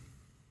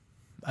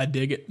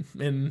dig it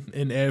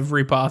in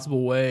every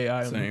possible way.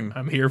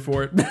 I'm here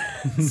for it.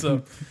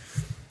 So,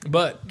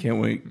 but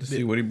can't wait to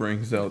see what he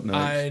brings out next.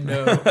 I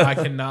know. I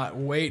cannot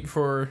wait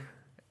for.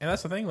 And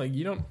that's the thing. Like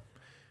we don't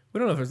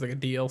know if there's like a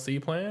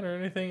DLC plan or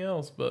anything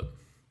else. But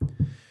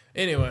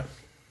anyway.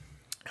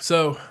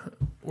 So,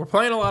 we're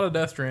playing a lot of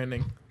Death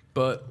Stranding,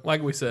 but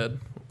like we said,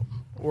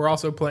 we're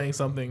also playing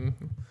something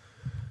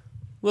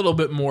a little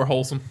bit more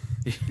wholesome.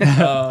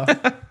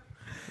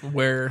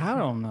 Where I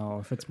don't know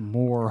if it's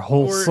more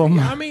wholesome.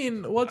 I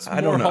mean, what's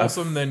more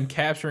wholesome than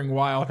capturing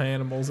wild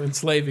animals,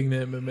 enslaving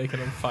them, and making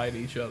them fight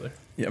each other?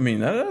 Yeah, I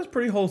mean, that's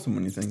pretty wholesome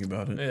when you think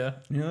about it. Yeah.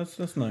 Yeah,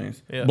 that's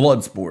nice. Yeah.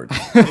 Blood sports.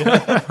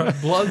 Yeah.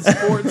 Blood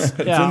sports. It's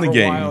in the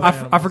game.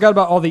 I forgot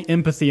about all the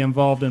empathy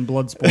involved in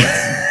blood sports.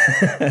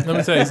 Let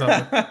me tell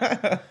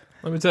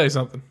you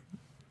something.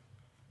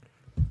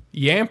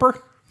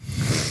 Yamper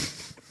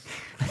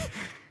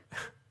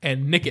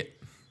and Nickit.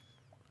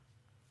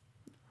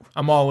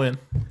 I'm all in.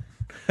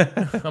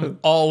 I'm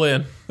all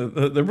in.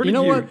 They're pretty You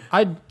know cute.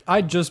 what?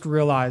 I just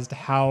realized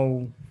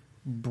how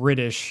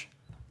British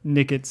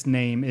Nickit's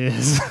name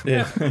is.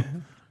 Yeah.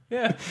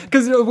 Yeah.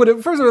 Because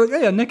at first I was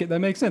like, yeah, Nickit, that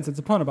makes sense. It's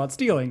a pun about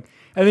stealing.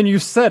 And then you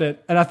said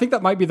it, and I think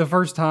that might be the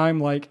first time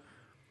like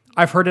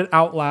I've heard it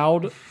out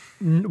loud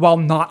while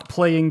not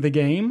playing the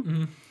game.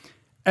 Mm-hmm.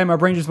 And my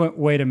brain just went,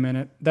 wait a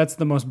minute, that's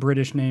the most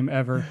British name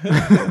ever.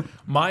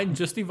 Mine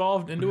just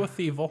evolved into a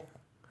Thievel.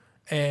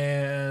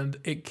 And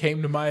it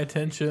came to my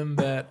attention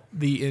that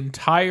the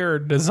entire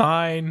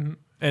design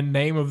and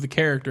name of the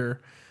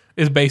character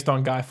is based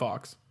on Guy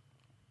Fawkes.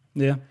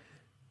 Yeah.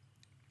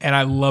 And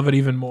I love it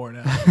even more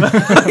now.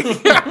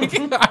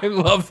 I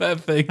love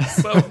that thing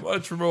so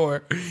much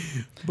more.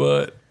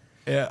 But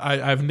yeah,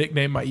 I've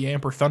nicknamed my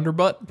Yamper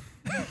Thunderbutt.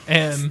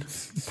 And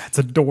that's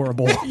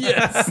adorable.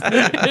 Yes,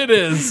 it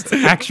is. It's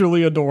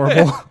actually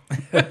adorable.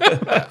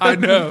 I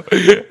know.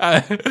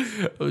 I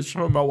was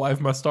showing my wife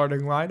my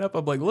starting lineup.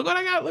 I'm like, look what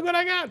I got, look what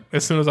I got.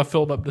 As soon as I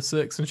filled up to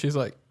 6, and she's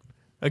like,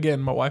 again,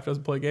 my wife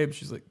doesn't play games.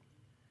 She's like,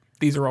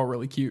 these are all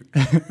really cute.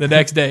 The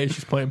next day,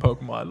 she's playing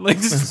Pokemon. Like,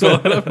 just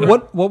fill it up.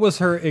 What was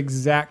her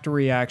exact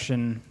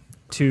reaction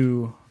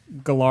to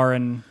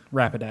Galarian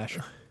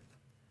Rapidash?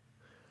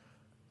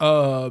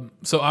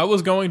 So I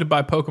was going to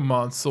buy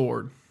Pokemon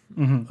Sword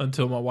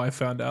until my wife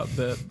found out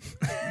that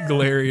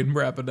Galarian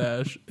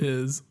Rapidash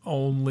is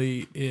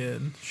only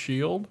in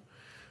Shield.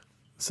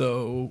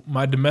 So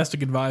my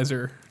domestic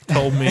advisor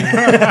told me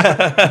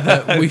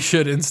that we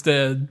should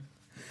instead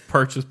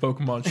purchase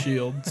Pokemon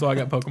Shield. So I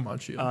got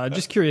Pokemon Shield.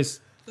 Just curious,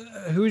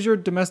 who's your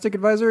domestic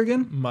advisor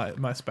again?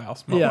 My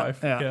spouse, my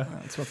wife. Yeah,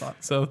 that's what I thought.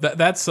 So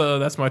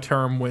that's my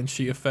term when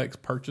she affects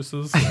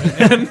purchases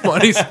and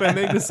money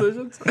spending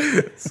decisions.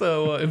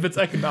 So if it's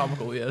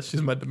economical, yes,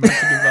 she's my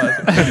domestic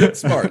advisor.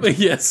 Smart.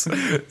 Yes.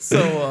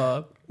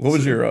 So What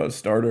was your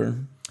starter?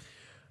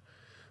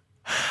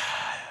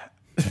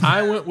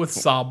 I went with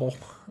Sobble.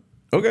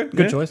 Okay,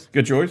 Good choice.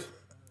 Good choice.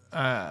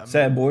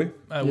 Sad boy.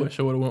 I wish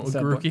I would have went with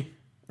Sad boy. Grookey.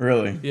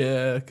 Really?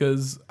 Yeah,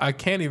 because I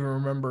can't even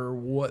remember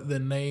what the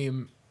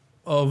name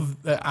of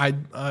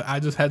I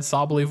just had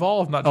Sobble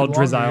evolve not too long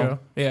Drizzile. ago.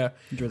 Yeah,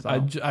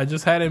 Drizzile. I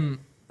just had him.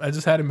 I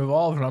just had him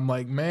evolve, and I'm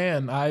like,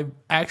 man, I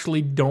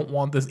actually don't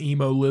want this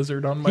emo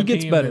lizard on my He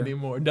gets team better.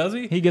 anymore. Does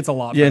he? He gets a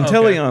lot. Yeah, better. and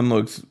Okay. Teleon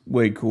looks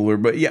way cooler.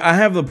 But yeah, I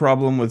have the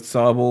problem with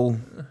Sobble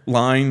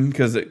line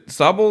because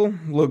Sobble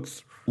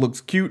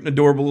looks cute and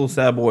adorable, little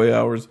sad boy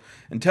hours,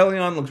 and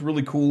Teleon looks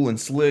really cool and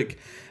slick.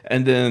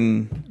 And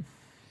then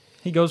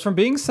He goes from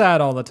being sad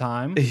all the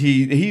time.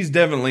 he's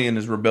definitely in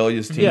his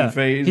rebellious teen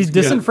phase. He's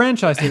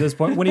disenfranchised at this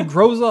point. When he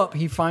grows up,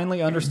 he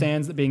finally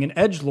understands that being an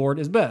edgelord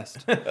is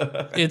best.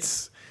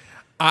 It's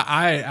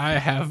I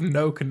have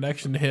no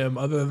connection to him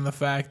other than the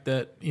fact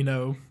that, you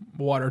know,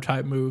 water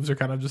type moves are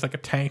kind of just like a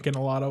tank in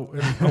a lot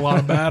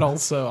of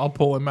battles, so I'll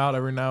pull him out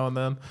every now and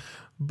then.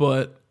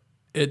 But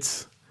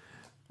it's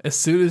as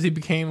soon as he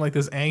became like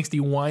this angsty,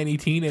 whiny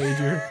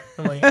teenager,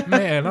 I'm like,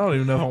 man, I don't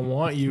even know if I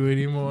want you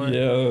anymore.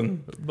 Yeah.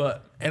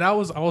 But I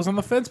was on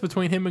the fence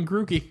between him and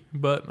Grookey,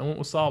 but I went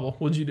with Sobble.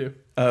 What'd you do?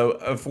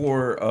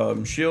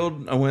 For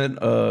Shield, I went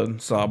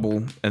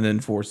Sobble, and then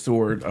for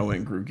Sword, I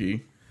went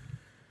Grookey.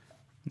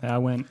 I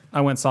went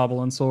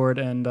Sobble and Sword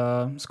and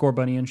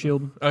Scorbunny and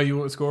Shield. Oh, you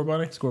went with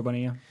Scorbunny?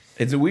 Scorbunny, yeah.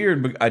 It's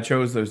weird, but I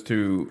chose those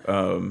two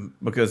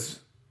because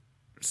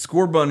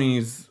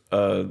Scorbunny's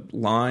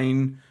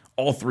line,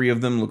 all three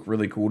of them look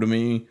really cool to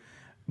me.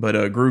 But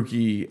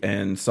Grookey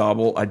and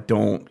Sobble, I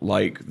don't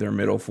like their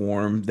middle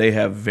form. They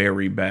have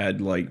very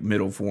bad like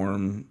middle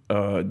form.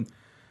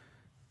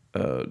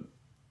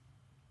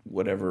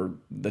 Whatever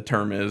the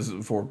term is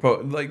for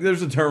like,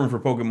 there's a term for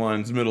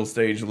Pokemon's middle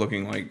stage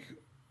looking like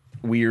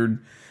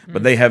weird,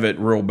 but they have it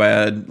real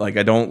bad. Like,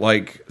 I don't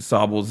like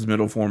Sobble's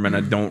middle form, and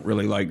I don't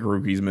really like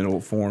Grookey's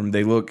middle form.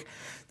 They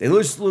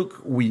just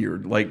look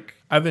weird. Like,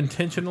 I've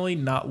intentionally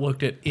not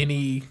looked at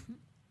any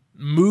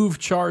move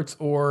charts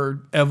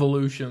or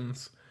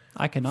evolutions.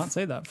 I cannot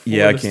say that.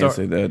 yeah, I the can't start.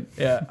 say that.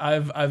 Yeah,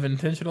 I've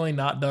intentionally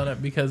not done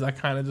it because I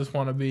kind of just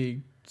want to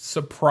be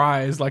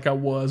surprised like I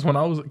was when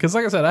I was, because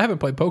like I said, I haven't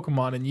played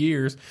Pokemon in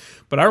years,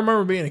 but I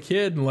remember being a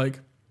kid and like,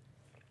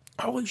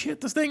 holy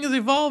shit, this thing is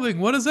evolving.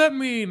 What does that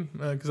mean?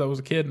 Because I was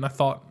a kid and I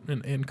thought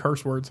in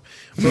curse words.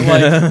 But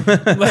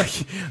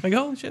like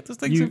holy shit, this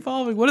thing's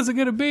evolving. What is it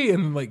going to be?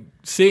 And like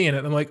seeing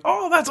it, I'm like,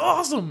 oh, that's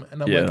awesome.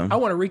 And I'm like, I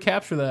want to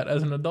recapture that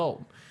as an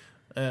adult.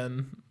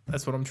 And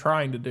that's what I'm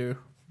trying to do.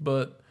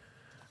 But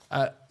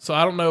so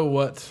I don't know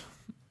what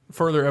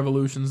further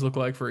evolutions look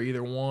like for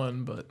either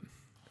one, but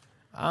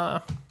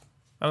I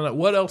don't know.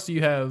 What else do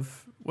you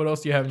have? What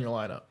else do you have in your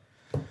lineup?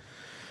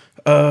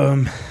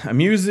 I'm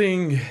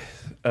using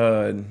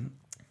Galarian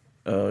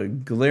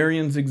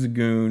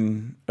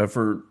Zigzagoon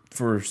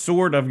for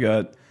Sword. I've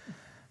got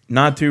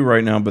Natu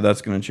right now, but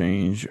that's going to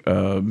change.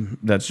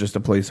 That's just a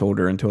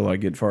placeholder until I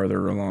get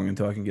farther along,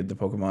 until I can get the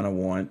Pokemon I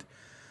want.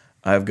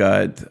 I've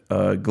got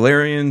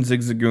Galarian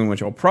Zigzagoon,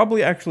 which I'll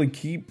probably actually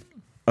keep.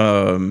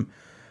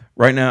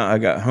 Right now, I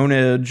got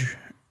Honedge,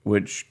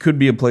 which could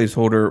be a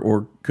placeholder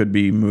or could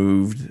be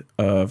moved.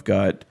 I've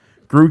got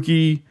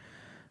Grookey,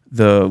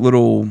 the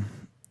little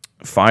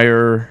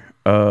fire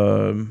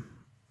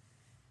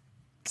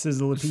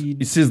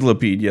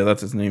Sizzlipede, yeah,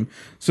 that's his name.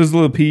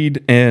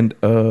 Sizzlipede and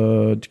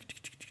oh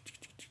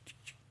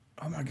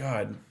my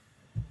god,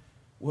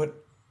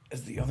 what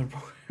is the other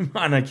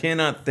Pokemon? I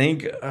cannot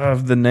think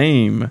of the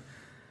name.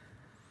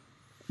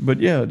 But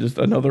yeah, just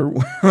another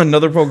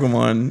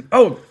Pokemon.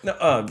 Oh,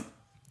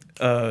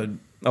 I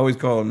always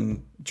call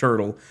him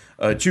Choodle.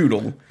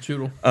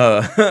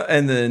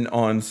 And then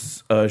on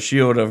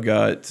Shield, I've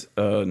got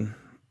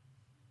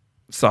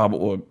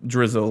Sobble,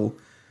 Drizzle,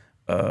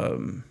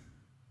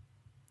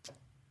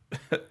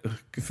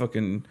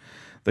 fucking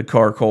the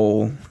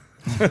Carkol.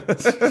 I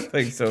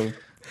think so.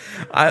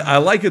 I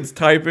like its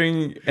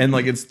typing, and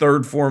like its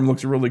third form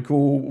looks really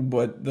cool,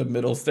 but the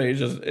middle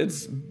stage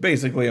it's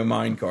basically a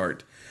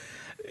minecart.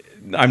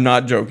 I'm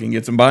not joking.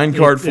 It's a mine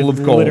cart full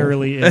of coal.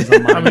 Literally is a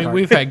mine I mean, cart.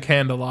 we've had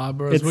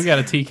candelabras. We got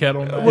a tea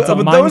kettle now. It's a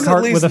But mine those at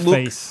cart least with a look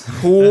face.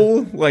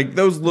 cool. Like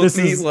those look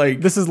neat.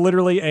 Like this is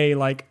literally a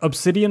like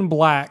obsidian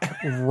black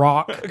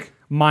rock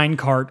mine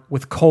cart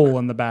with coal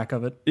in the back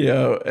of it.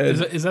 yeah.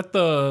 And, Is that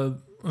the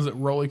is it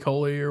roly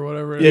coly or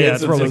whatever? it yeah,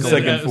 is? it's it's its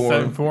roly-coly.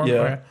 second form. Yeah.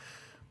 Okay.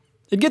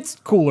 It gets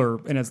cooler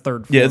in its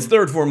third form. Yeah, its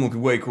third form looks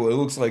way cool. It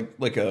looks like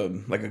a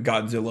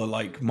Godzilla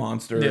like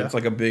monster. Yeah. It's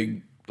like a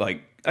big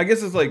I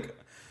guess it's like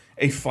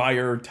a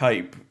fire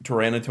type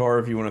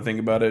Tyranitar if you want to think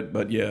about it.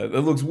 But yeah, it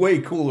looks way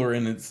cooler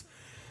in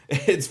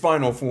its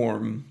final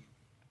form.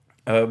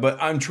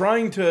 But I'm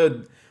trying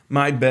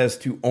my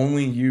best to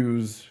only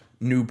use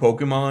new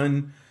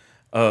Pokemon.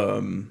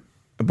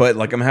 But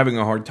like I'm having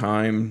a hard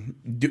time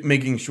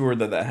making sure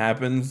that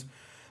happens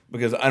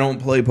because I don't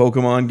play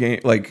Pokemon game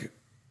like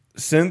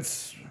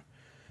since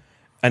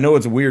I know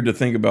it's weird to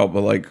think about,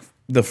 but like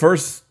the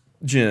first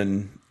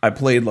gen I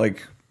played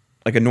like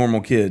a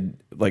normal kid,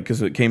 like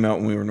because it came out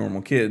when we were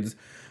normal kids.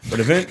 But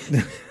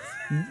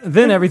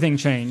Then everything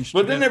changed.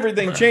 But then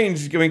everything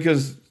changed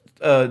because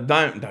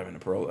Diamond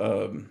and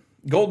Pearl,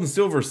 Gold and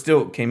Silver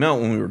still came out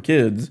when we were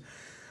kids,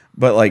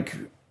 but like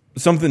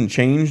something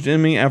changed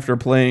in me after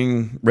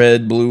playing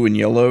Red, Blue, and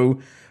Yellow.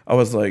 I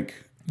was like,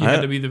 You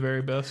had to be the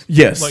very best.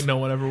 Yes. Like no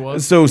one ever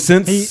was. So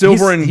since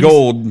Silver and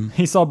Gold,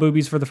 he saw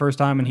boobies for the first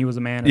time and he was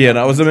a man. yeah, and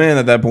I was a man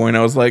at that point.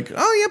 I was like,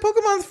 oh yeah,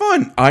 Pokemon's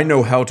fun. I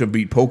know how to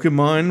beat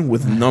Pokemon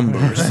with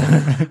numbers.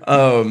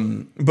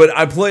 But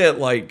I play it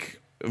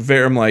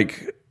I'm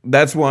like,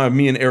 that's why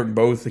me and Eric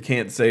both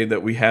can't say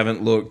that we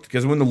haven't looked.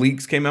 Because when the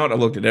leaks came out, I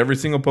looked at every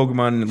single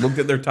Pokemon and looked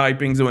at their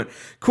typings and went,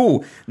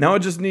 cool. Now I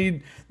just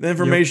need the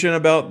information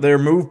about their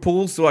move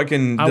pools so I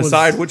can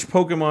decide which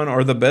Pokemon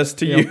are the best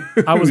to use.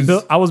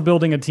 I was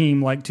building a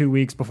team like 2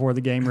 weeks before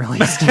the game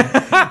released.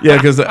 Yeah,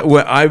 because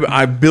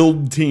I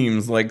build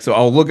teams so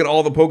I'll look at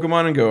all the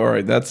Pokemon and go, all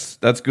right,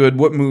 that's good.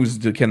 What moves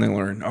can they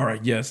learn? All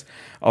right, yes,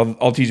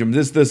 I'll teach them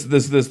this.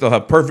 They'll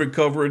have perfect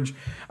coverage,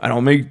 and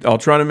I'll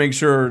try to make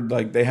sure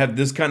they have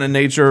this kind of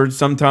nature.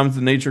 Sometimes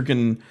the nature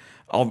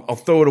I'll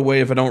throw it away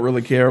if I don't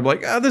really care. I'm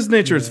like, this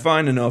nature is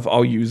fine enough.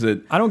 I'll use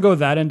it. I don't go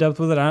that in depth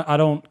with it. I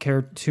don't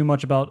care too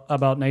much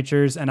about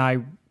natures, and I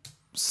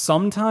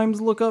sometimes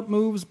look up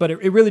moves, but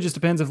it really just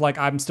depends if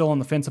I'm still on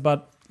the fence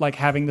about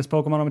having this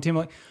Pokemon on my team.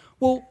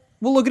 Well,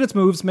 we'll look at its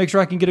moves, make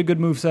sure I can get a good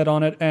move set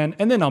on it, and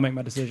then I'll make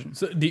my decision.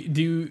 So do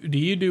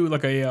you do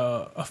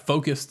a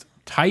focused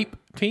type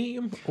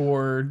team,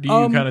 or do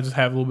you kind of just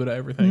have a little bit of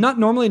everything? Not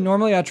normally.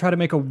 Normally, I try to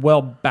make a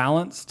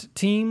well-balanced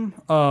team.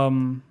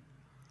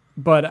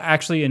 But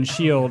actually, in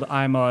Shield,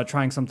 I'm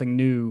trying something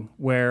new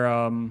where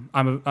I'm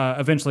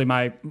eventually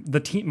my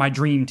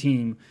dream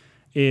team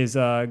is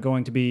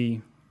going to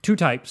be two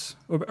types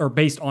or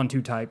based on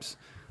two types.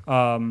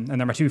 And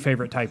they're my two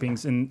favorite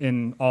typings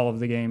in all of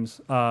the games,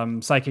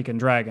 Psychic and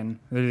Dragon.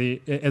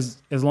 As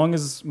long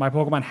as my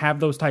Pokemon have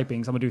those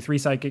typings, I'm going to do 3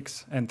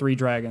 Psychics and 3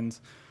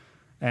 Dragons.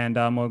 And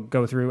I'm going to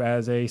go through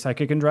as a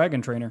Psychic and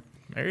Dragon trainer.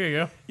 There you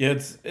go. Yeah,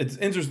 it's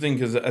interesting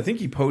because I think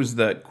he posed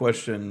that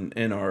question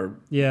in our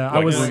I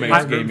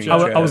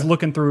was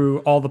looking through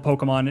all the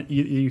Pokemon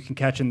you can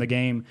catch in the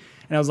game,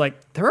 and I was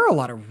like, there are a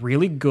lot of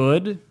really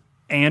good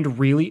and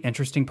really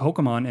interesting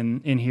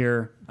Pokemon in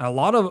here. A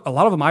lot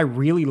of them I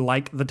really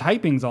like the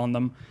typings on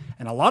them,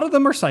 and a lot of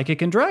them are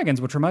Psychic and Dragons,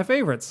 which are my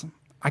favorites.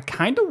 I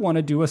kind of want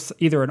to do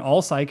either an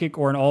all Psychic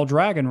or an all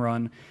Dragon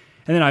run.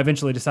 And then I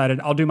eventually decided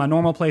I'll do my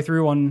normal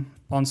playthrough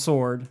on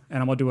Sword, and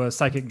I'm going to do a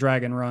Psychic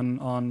Dragon run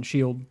on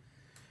Shield.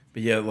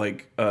 But yeah,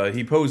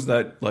 he posed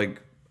that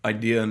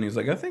idea, and he's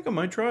like, I think I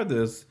might try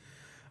this.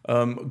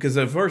 Because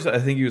at first I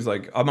think he was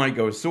like, I might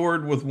go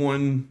Sword with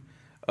one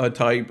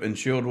type and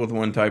Shield with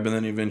one type, and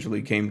then he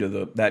eventually came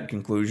to that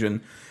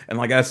conclusion. And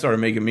that started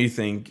making me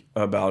think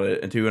about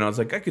it too. And I was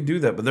like, I could do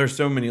that, but there's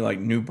so many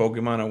new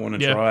Pokemon I want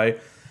to try,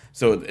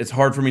 so it's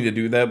hard for me to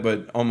do that.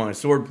 But on my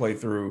Sword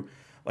playthrough,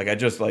 I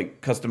just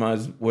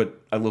customized what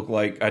I look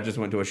like. I just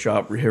went to a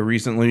shop here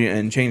recently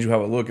and changed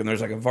how I look. And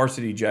there's a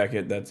varsity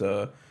jacket that's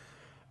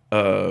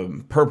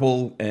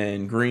purple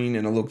and green,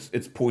 and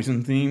it's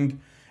poison themed.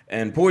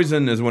 And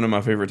poison is one of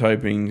my favorite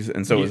typings,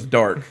 and so is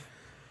dark.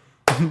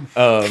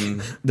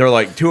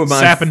 They're two of my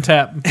sap and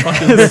tap.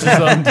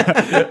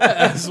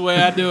 That's the way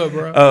I do it,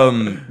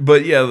 bro.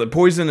 But yeah, the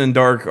poison and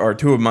dark are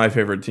two of my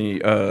favorite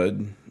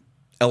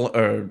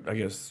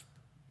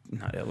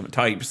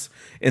types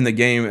in the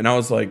game, and I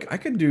was like, I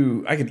could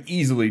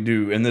easily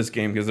do in this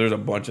game because there's a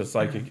bunch of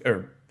psychic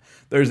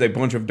there's a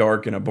bunch of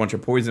dark and a bunch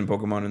of poison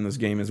Pokemon in this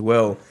game as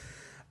well.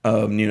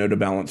 To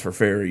balance for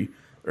fairy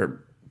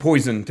or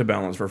poison to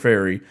balance for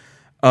fairy.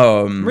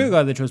 I'm really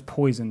glad they chose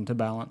poison to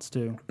balance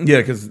too. Yeah,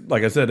 because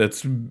like I said,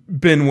 it's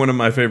been one of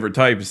my favorite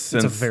types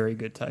since it's a very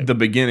good type. The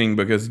beginning,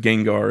 because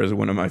Gengar is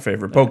one of my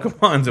favorite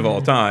Pokemons of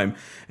all time,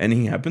 and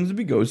he happens to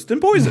be Ghost and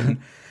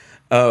Poison.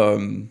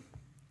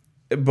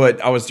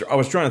 But I was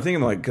trying to think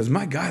of because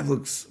my guy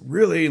looks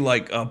really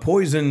like a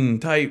poison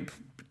type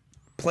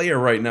player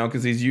right now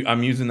because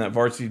I'm using that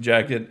varsity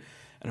jacket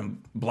and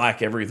I'm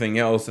black everything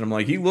else, and I'm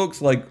like, he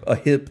looks like a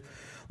hip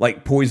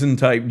like poison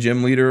type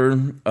gym leader.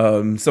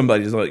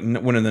 Somebody's like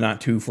one of the not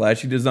too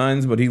flashy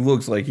designs, but he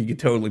looks like he could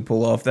totally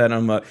pull off that.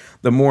 I'm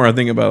the more I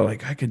think about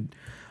it, like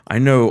I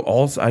know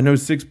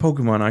 6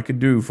 Pokemon I could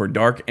do for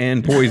dark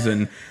and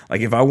poison.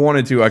 Like if I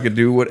wanted to, I could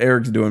do what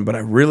Eric's doing, but I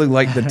really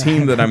like the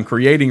team that I'm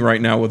creating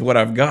right now with what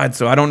I've got.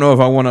 So I don't know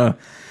if I want to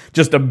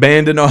just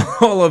abandon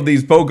all of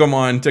these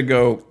Pokemon to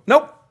go,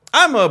 nope,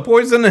 I'm a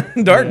poison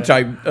and dark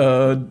type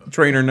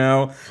trainer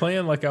now.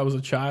 Playing like I was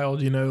a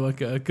child, like,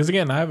 because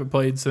again, I haven't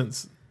played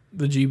since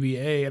the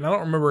GBA, and I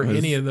don't remember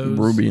any of those.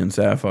 Ruby and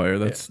Sapphire,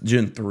 that's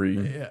Gen 3.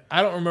 Yeah,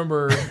 I don't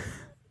remember.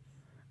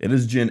 It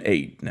is Gen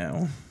 8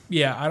 now.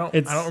 Yeah, I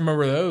don't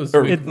remember those.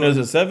 Or, is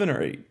it 7 or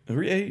 8? Are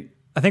we 8?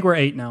 I think we're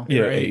 8 now.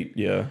 Yeah, 8.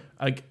 Yeah.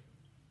 Like,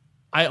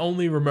 I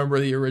only remember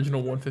the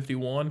original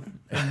 151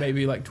 and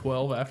maybe like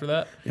 12 after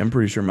that. I'm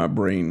pretty sure my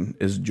brain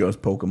is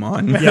just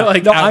Pokemon. Yeah,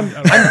 Like, no,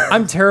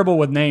 I'm terrible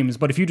with names,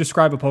 but if you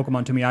describe a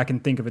Pokemon to me, I can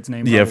think of its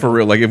name. Yeah, for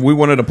real. Like if we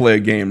wanted to play a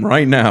game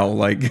right now,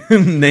 like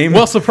name.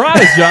 Well,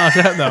 surprise, Josh.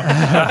 No.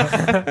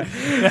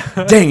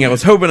 Dang, I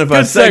was hoping if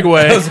I segued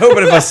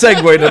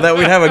to that,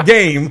 we'd have a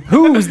game.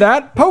 Who's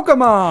that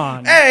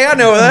Pokemon? Hey, I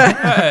know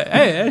that.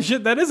 Hey,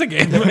 shit, that is a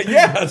game.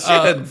 Yeah,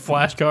 shit.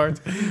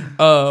 Flashcards.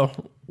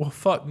 Well,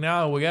 fuck.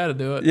 Now we got to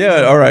do it.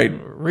 Yeah. All right.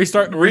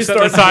 Restart the timer.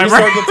 Restart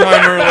the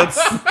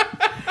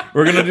timer.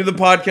 We're gonna do the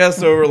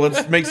podcast over.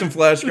 Let's make some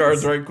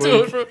flashcards right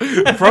quick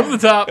from the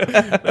top.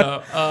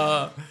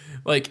 No,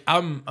 like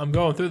I'm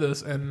going through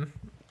this and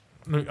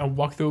I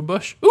walk through a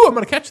bush. Ooh, I'm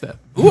gonna catch that.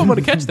 Ooh, I'm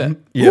gonna catch that. Ooh,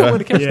 Yeah. I'm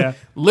gonna catch that.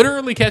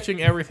 Literally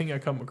catching everything I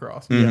come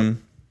across.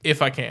 Mm-hmm.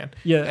 If I can.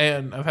 Yeah.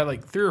 And I've had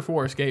like 3 or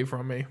 4 escape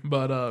from me,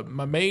 but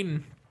my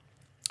main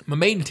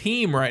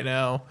team right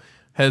now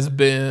has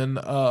been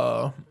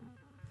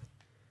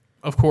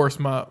of course,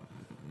 my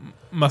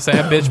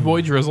sad bitch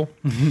boy Drizzle,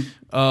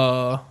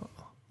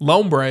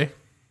 Lombre.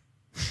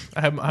 I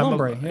have my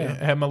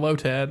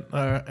Lotad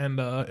and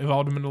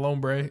evolved him into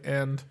Lombre,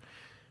 and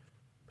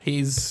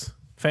he's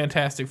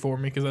fantastic for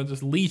me because I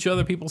just leech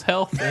other people's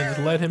health and just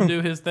let him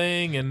do his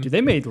thing. And Dude,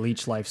 they made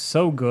Leech Life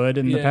so good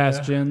in the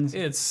past gens.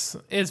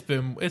 It's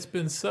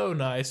been so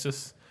nice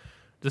just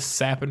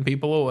sapping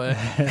people away,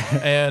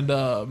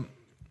 and.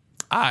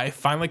 I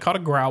finally caught a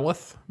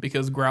Growlithe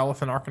because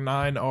Growlithe and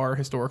Arcanine are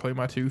historically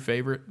my 2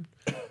 favorite.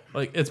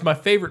 Like, it's my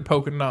favorite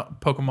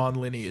Pokemon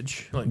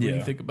lineage. Like, when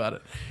you think about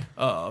it,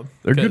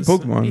 they're good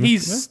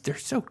Pokemon. They're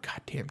so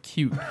goddamn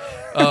cute.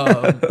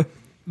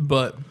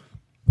 But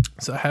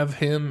so I have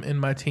him in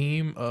my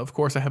team. Of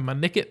course, I have my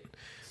Nickit,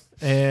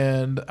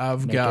 and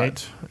I've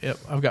got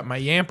my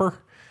Yamper,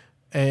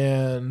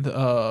 and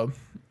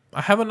I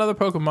have another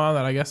Pokemon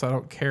that I guess I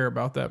don't care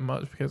about that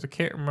much because I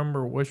can't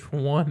remember which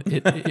one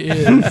it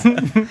is.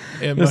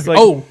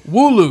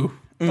 Wooloo.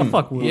 Oh,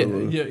 fuck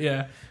Wooloo.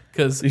 Yeah.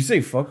 Because Did you say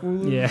fuck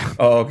Wooloo? Yeah.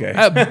 Oh, okay.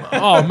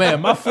 oh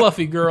man, my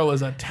fluffy girl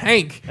is a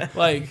tank.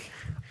 Like,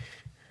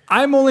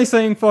 I'm only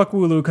saying fuck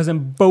Wooloo because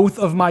in both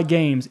of my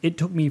games, it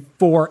took me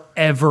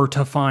forever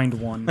to find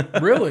one.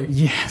 really?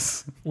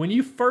 Yes. When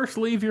you first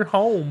leave your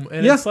home,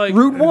 and Yes, it's like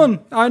Route 1.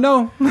 I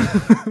know.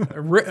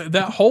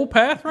 that whole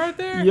path right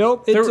there. Yep.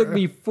 It took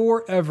me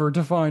forever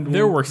to find one.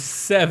 There were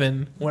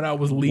 7 when I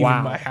was leaving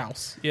Wow. my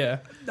house. Yeah.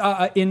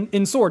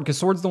 In Sword, because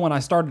Sword's the one I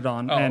started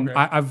on, and okay.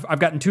 I've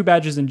gotten 2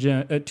 badges in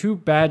 2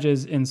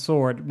 badges in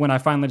Sword when I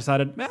finally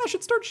decided I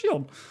should start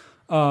Shield.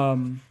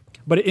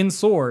 But in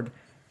Sword,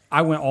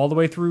 I went all the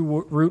way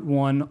through Route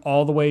 1,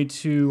 all the way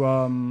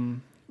to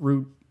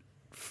Route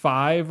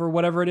 5 or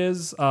whatever it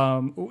is.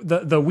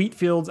 The wheat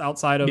fields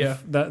outside of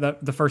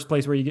the first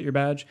place where you get your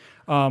badge.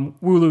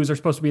 Wooloos are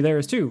supposed to be there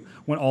as too.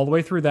 Went all the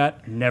way through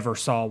that. Never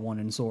saw one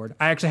in Sword.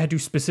 I actually had to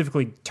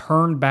specifically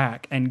turn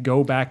back and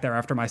go back there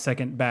after my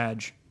second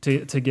badge to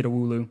get a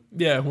Wooloo.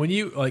 Yeah, I'm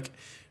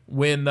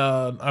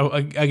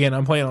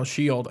playing on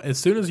Shield. As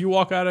soon as you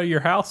walk out of your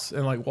house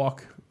and like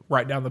walk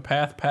right down the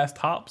path past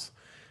hops,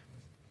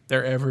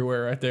 they're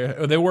everywhere right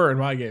there. They were in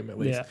my game at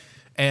least. Yeah.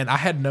 And I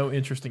had no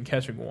interest in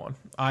catching one.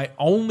 I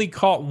only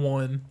caught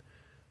one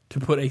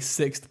to put a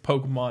 6th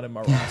Pokemon in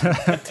my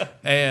roster.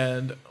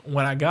 And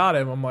when I got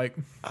him, I'm like,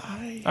 all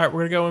right, we're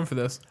going to go in for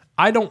this.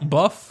 I don't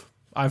buff.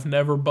 I've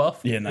never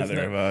buffed. Yeah, neither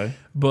have I.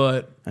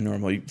 But I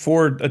normally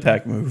 4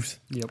 attack moves.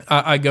 Yep.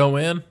 I go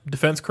in,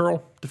 defense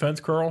curl,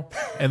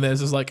 and then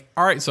it's just like,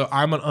 all right, so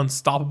I'm an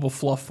unstoppable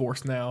fluff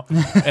force now.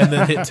 And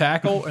then hit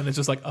tackle, and it's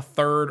just like a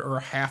third or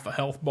a half a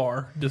health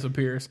bar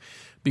disappears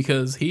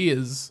because he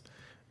is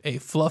a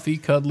fluffy,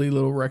 cuddly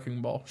little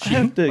wrecking ball. I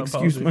have to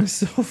excuse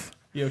myself.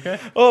 You okay?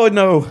 Oh,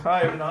 no.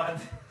 I am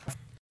not.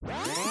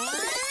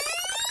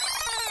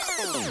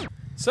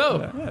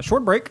 So,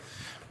 Short break.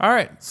 all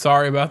right,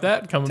 sorry about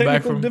that. Coming back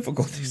Technical from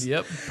difficulties.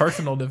 Yep,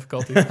 personal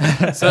difficulties.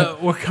 So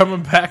we're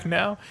coming back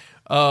now.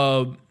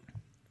 I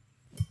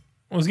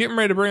was getting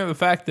ready to bring up the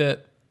fact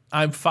that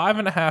I'm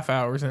 5.5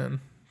 hours in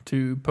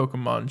to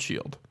Pokemon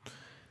Shield,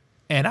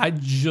 and I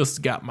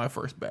just got my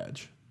first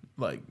badge.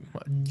 Like,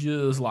 I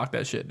just locked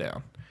that shit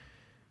down.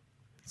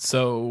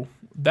 So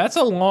that's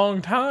a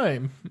long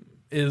time.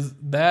 Is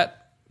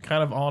that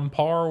kind of on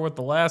par with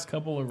the last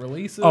couple of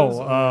releases?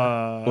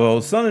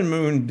 Well, Sun and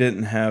Moon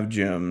didn't have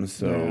gyms,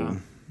 so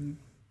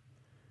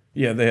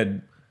yeah, they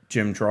had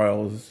gym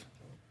trials.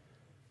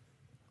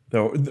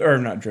 Or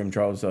not gym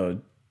trials,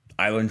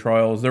 island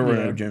trials. There were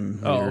no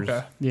gym leaders. Oh,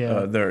 okay.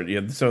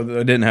 Yeah. So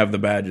they didn't have the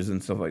badges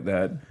and stuff like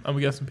that. I'm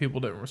guessing people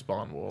didn't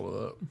respond well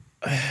to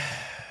that.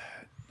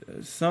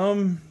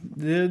 Some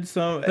did,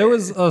 some. There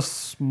was a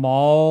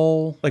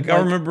small... I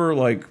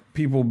remember,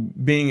 people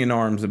being in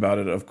arms about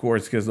it, of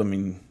course, because,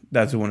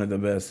 that's one of the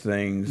best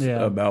things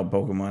about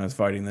Pokemon is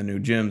fighting the new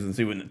gyms and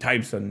seeing the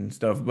types and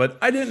stuff. But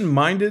I didn't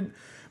mind it,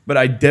 but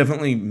I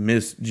definitely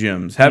missed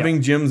gyms.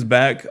 Having gyms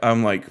back,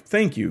 I'm like,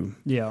 thank you.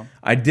 Yeah.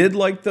 I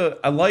like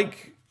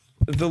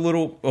the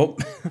little,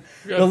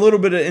 the little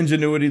bit of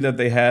ingenuity that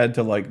they had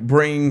to,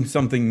 bring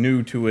something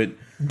new to it.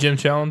 Gym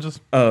challenges?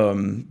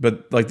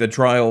 But the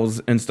trials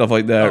and stuff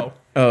like that.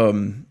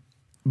 Oh.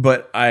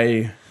 But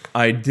I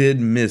did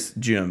miss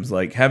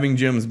gyms. Having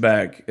gyms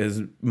back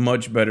is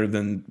much better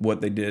than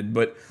what they did.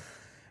 But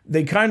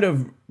they kind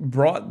of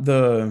brought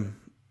the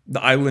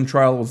island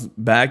trials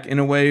back in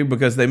a way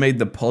because they made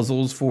the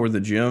puzzles for the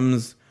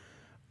gyms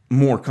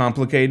more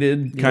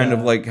complicated. Kind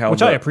of like how,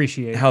 which I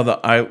appreciate. How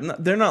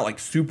they're not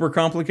super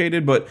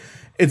complicated, but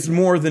it's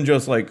more than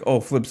just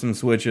flip some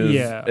switches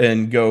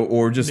and go,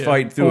 or just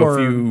fight through a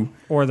few.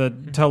 Or the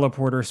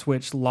teleporter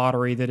switch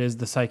lottery that is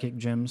the psychic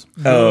gyms.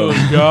 Oh,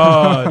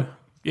 God.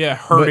 Yeah,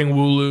 hurting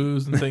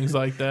Wooloos and things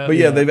like that. But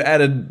they've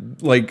added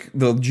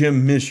the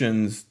gym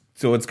missions,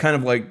 so it's kind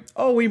of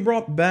we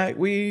brought back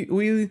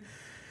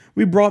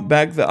we brought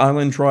back the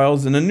island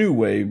trials in a new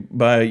way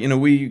by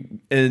improved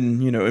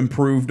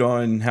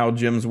on how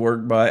gyms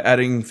work by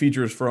adding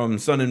features from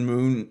Sun and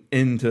Moon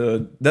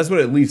into. That's what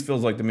it at least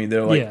feels like to me.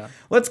 They're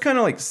let's kind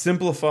of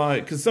simplify,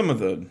 because some of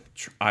the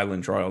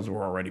island trials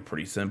were already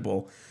pretty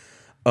simple.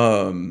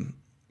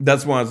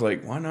 That's why I was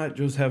like, why not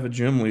just have a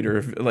gym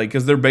leader?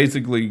 Because they're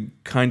basically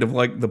kind of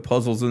like the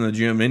puzzles in the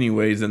gym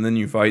anyways, and then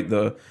you fight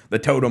the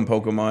totem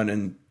Pokemon.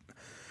 And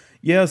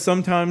yeah,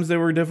 sometimes they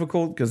were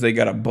difficult because they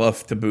got a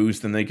buff to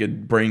boost and they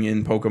could bring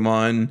in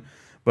Pokemon.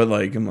 But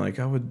I'm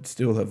I would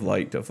still have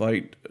liked to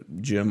fight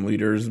gym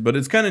leaders. But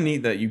it's kind of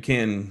neat that you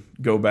can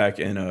go back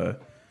and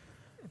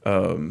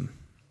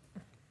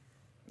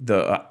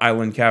the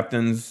island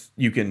captains,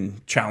 you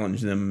can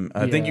challenge them.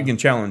 I think you can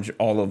challenge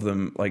all of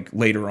them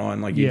later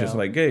on. You just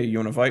hey, you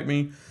want to fight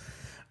me?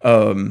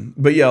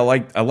 But yeah,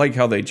 I like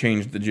how they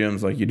changed the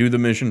gyms. You do the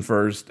mission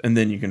first, and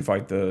then you can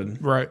fight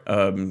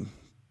the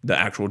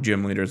actual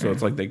gym leader. So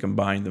it's they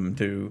combine them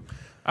too.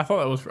 I thought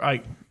that was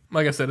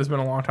like I said, it's been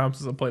a long time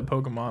since I played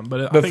Pokemon,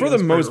 but for the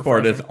most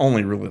part, it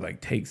only really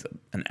takes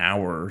an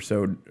hour or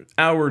so,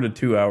 hour to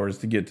 2 hours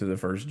to get to the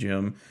first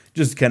gym.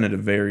 Just kind of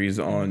varies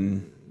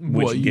on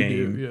which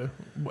game.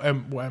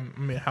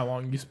 And how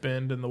long you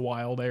spend in the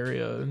wild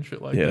area and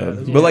shit like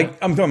that. But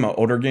I'm talking about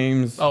older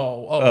games.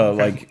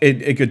 Okay.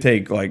 It could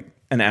take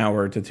an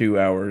hour to 2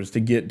 hours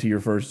to get to your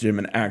first gym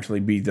and actually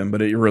beat them,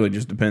 but it really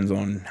just depends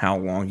on how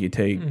long you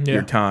take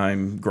your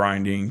time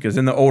grinding. Because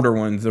in the older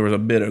ones, there was a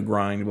bit of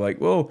grind.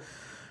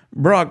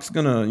 Brock's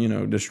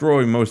gonna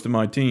destroy most of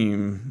my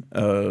team,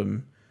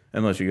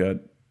 unless you got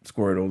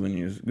Squirtle, then you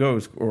use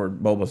Ghost or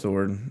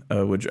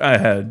Bulbasaur, which I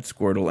had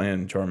Squirtle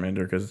and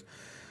Charmander because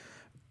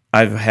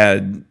I've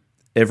had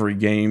every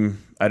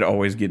game. I'd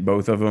always get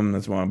both of them.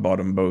 That's why I bought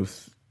them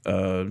both.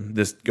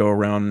 This go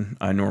around,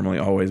 I normally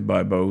always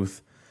buy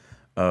both.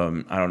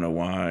 I don't know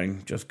why,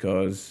 just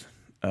because.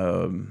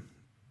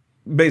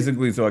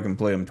 Basically, so I can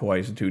play them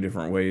twice in 2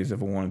 different ways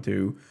if I wanted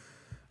to.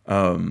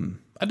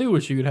 I do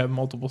wish you could have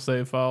multiple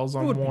save files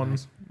on one.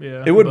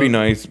 Yeah, it would be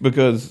nice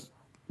because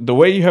the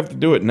way you have to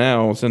do it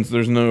now, since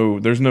there's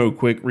no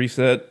quick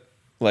reset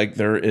like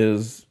there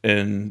is,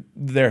 and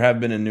there have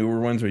been in newer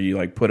ones where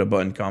you put a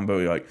button combo,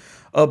 you're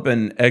up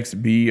and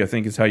XB, I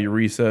think is how you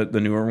reset the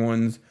newer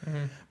ones,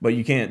 but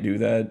you can't do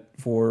that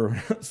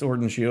for Sword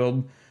and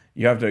Shield.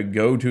 You have to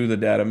go to the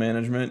data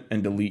management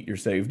and delete your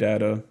save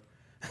data.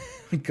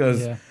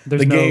 Because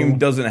the game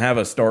doesn't have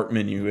a start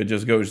menu. It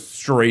just goes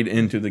straight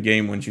into the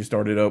game once you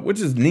start it up, which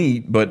is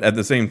neat. But at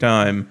the same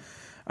time,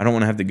 I don't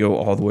want to have to go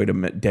all the way to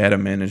data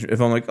management.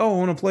 If I'm I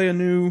want to play a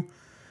new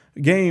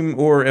game,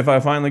 or if I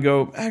finally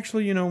go,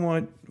 actually, you know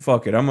what?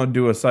 Fuck it. I'm going to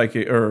do a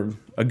psychic or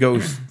a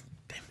ghost,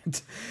 damn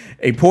it,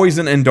 a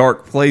poison and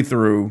dark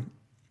playthrough.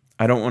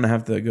 I don't want to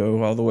have to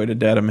go all the way to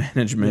data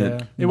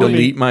management,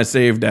 delete my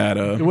save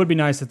data. It would be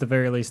nice at the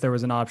very least there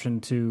was an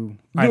option to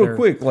do a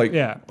quick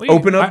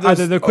open up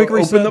either the quick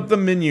reset, open up the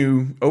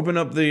menu, open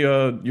up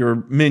the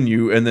your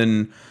menu, and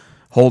then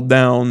hold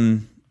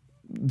down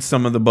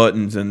some of the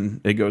buttons,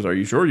 and it goes, "Are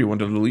you sure you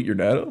want to delete your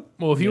data?"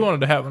 Well, if you wanted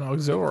to have an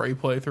auxiliary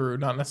playthrough,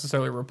 not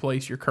necessarily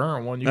replace your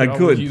current one, you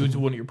could use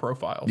one of your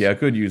profiles. Yeah, I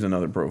could use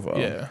another profile.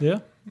 Yeah.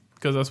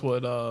 Because that's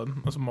what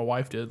my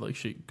wife did.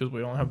 Because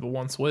we only have the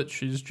one Switch,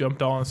 she just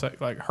jumped on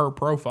her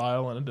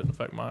profile, and it didn't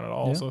affect mine at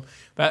all. Yeah. So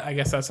that, I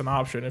guess that's an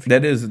option. If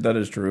that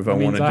is true. If I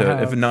wanted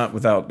to, if not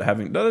without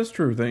having, that is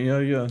true.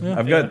 Yeah.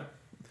 I've got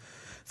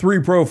 3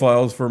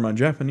 profiles for my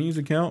Japanese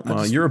account,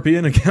 my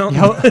European account.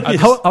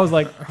 I was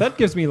like, that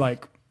gives me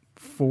like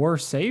 4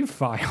 save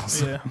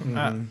files. Yeah,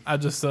 I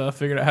just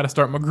figured out how to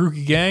start my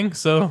Grookey gang.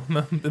 So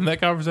in that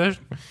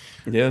conversation,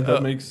 yeah,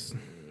 that makes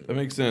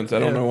sense. I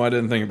don't know why I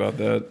didn't think about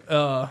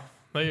that.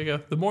 There you go.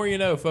 The more you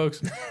know,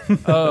 folks.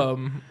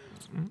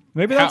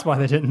 Maybe that's why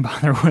they didn't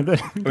bother with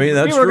it. I mean,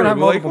 that's People are true. gonna have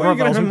Like, multiple well, you're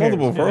gonna profiles, have who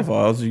multiple cares?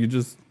 profiles. You could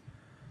just,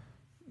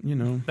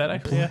 That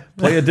actually,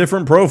 play a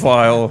different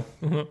profile.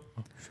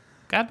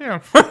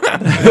 Goddamn.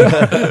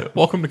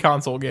 Welcome to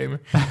console gaming.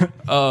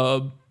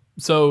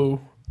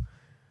 So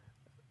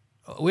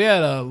we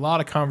had a lot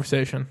of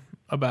conversation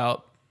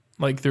about,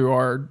 like, through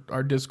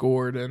our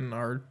Discord and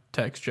our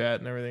text chat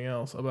and everything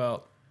else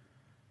about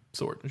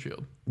Sword and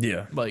Shield.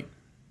 Yeah, Like,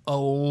 a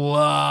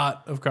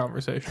lot of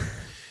conversation.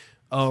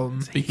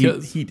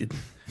 Because heated.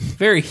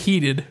 very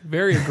heated,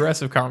 very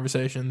aggressive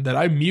conversation that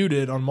I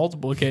muted on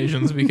multiple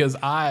occasions because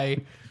I,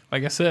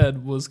 like I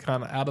said, was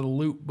kind of out of the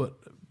loop, but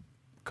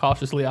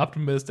cautiously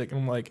optimistic.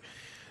 And I'm like,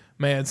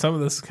 man, some of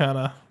this is kind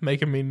of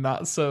making me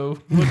not so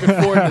looking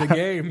forward to the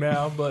game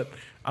now, but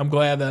I'm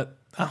glad that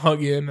I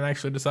hung in and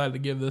actually decided to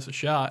give this a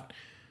shot.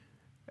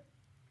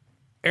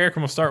 Eric,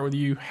 I'm going to start with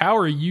you. How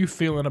are you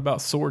feeling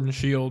about Sword and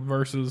Shield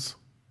versus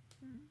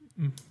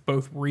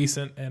both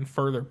recent and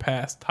further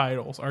past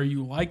titles? Are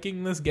you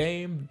liking this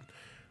game?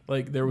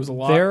 Like, there was a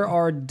lot. There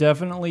are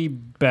definitely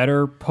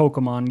better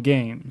Pokemon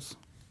games,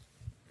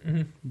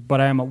 but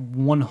I am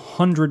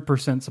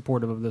 100%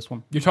 supportive of this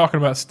one. You're talking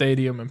about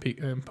Stadium and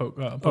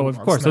Pokemon. Oh, of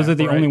course, those are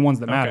the only ones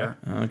that matter.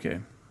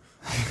 Okay.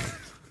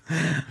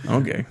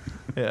 Okay.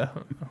 Yeah.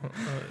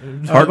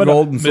 Heart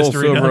Gold and Soul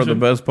Mystery Silver are the Dungeon.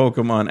 best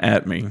Pokemon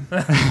at me.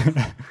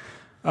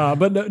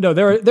 But no,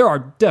 there are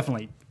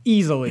definitely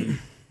easily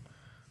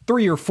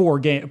 3 or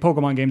 4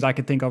 Pokemon games I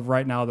could think of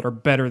right now that are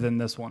better than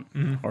this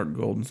one. Heart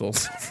Gold and Soul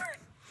Silver.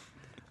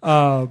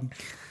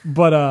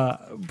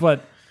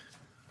 But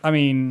I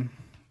mean,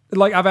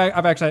 like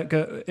I've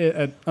actually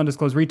at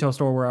undisclosed retail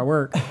store where I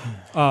work,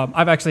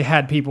 I've actually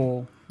had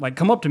people like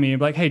come up to me and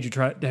be like, "Hey,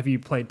 have you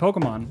played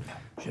Pokemon?"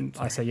 And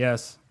I say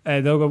yes,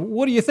 and they'll go,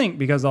 "What do you think?"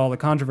 Because of all the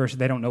controversy,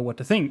 they don't know what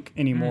to think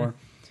anymore.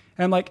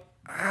 And I'm like,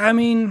 I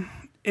mean,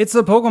 it's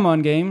a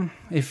Pokemon game.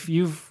 If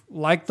you've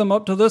liked them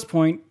up to this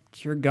point,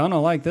 you're gonna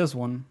like this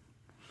one.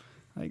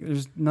 Like,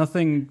 there's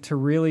nothing to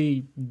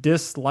really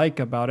dislike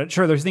about it.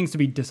 Sure, there's things to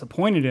be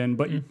disappointed in,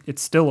 but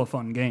it's still a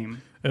fun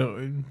game.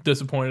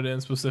 Disappointed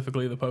in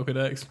specifically the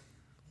Pokedex.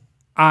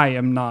 I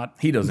am not.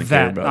 He doesn't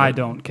care about I it.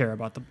 don't care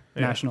about the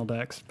National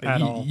Dex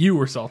at all. You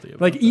were salty about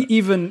Like that.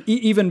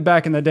 even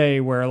back in the day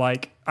where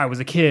like I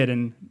was a kid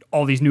and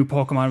all these new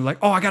Pokemon were like,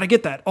 oh, I gotta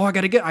get that. Oh, I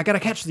gotta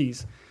catch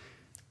these.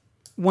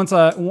 Once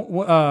I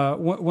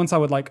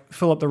would like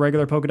fill up the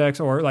regular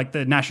Pokedex or like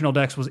the National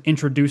Dex was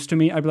introduced to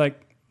me, I'd be like,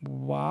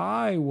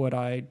 why would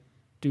I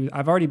do?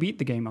 I've already beat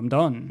the game. I'm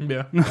done.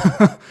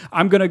 Yeah.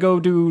 I'm gonna go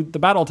do the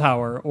Battle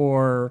Tower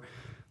or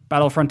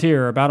Battle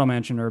Frontier or Battle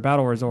Mansion or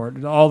Battle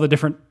Resort. All the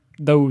different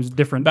Battle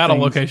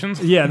things.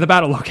 locations. Yeah, the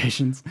battle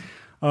locations.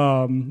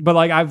 But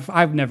like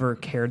I've never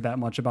cared that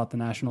much about the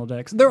National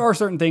Dex. There are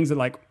certain things that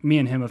like me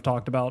and him have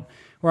talked about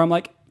where I'm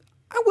like,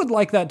 I would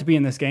like that to be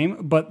in this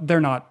game, but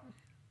they're not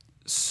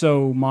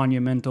so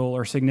monumental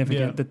or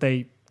significant that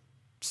they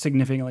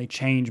significantly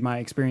change my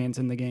experience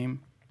in the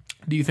game.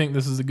 Do you think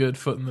this is a good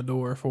foot in the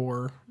door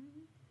for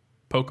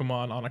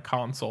Pokemon on a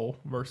console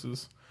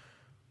versus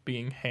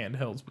being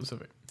handheld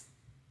specific?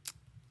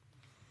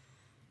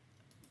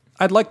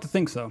 I'd like to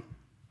think so.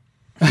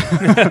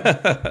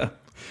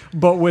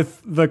 But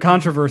with the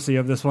controversy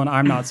of this one,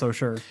 I'm not so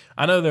sure.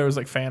 I know there was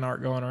like fan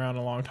art going around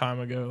a long time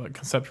ago, like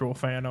conceptual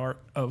fan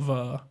art of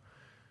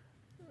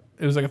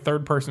it was like a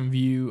third person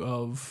view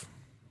of,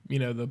 you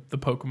know, the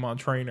Pokemon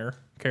trainer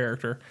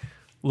character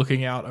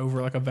looking out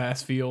over like a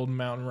vast field,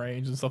 mountain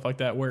range and stuff like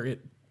that, where it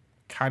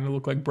kind of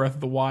looked like Breath of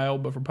the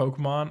Wild but for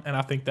Pokemon, and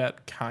I think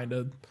that kind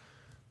of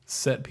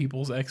set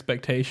people's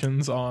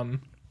expectations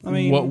on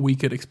what we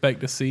could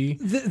expect to see.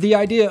 The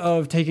idea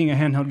of taking a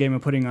handheld game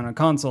and putting it on a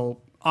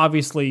console,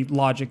 obviously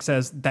logic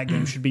says that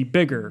game should be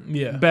bigger,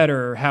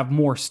 better, have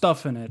more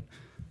stuff in it.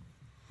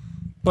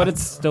 But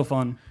it's still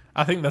fun.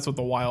 I think that's what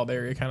the wild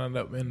area kind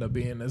of end up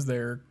being, is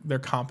their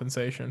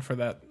compensation for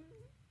that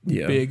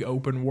big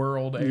open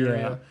world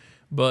area. Yeah.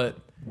 But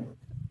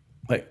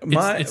Like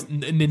it's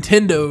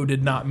Nintendo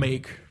did not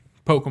make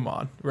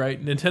Pokemon,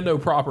 right?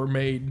 Nintendo proper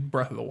made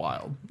Breath of the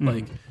Wild.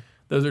 Like,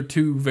 those are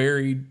two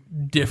very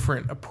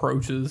different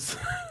approaches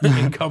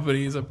and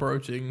companies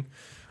approaching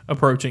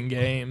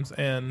games,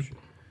 and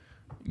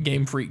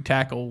Game Freak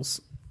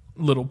tackles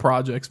little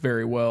projects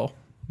very well.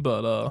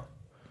 But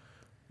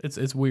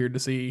it's weird to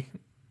see.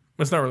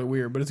 It's not really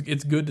weird, but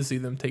it's good to see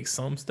them take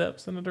some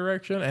steps in a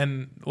direction.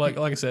 And like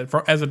I said,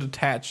 as a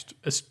detached,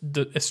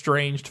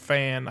 estranged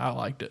fan, I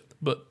liked it.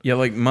 But yeah,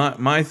 like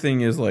my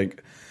thing is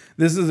like,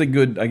 this is a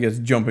good, I guess,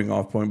 jumping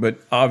off point. But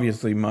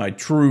obviously, my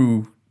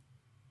true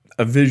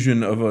a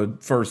vision of a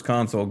first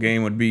console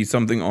game would be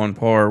something on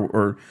par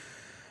or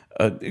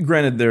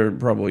Granted, they're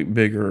probably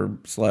bigger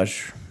 /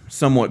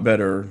 somewhat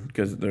better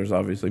because there's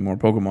obviously more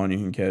Pokemon you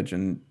can catch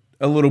and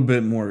a little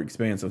bit more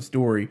expansive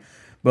story.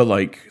 But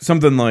like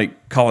something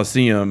like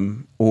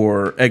Colosseum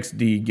or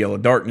XD Gale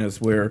of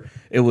Darkness, where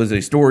it was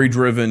a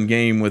story-driven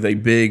game with a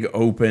big,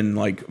 open,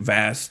 like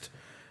vast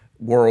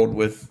world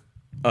with,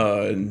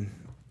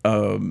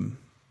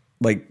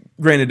 like,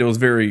 granted, it was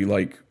very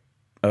like,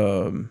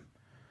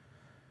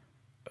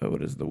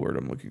 what is the word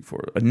I'm looking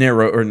for? A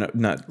narrow or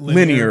not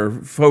linear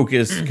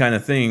focus kind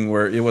of thing,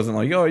 where it wasn't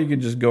like, oh, you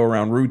could just go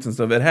around routes and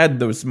stuff. It had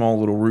those small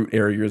little route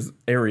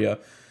area,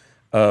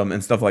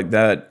 and stuff like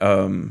that.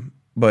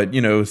 But,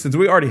 you know, since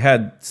we already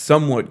had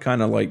somewhat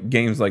kind of like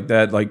games like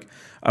that, like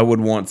I would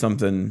want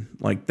something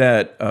like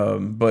that.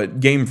 But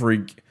Game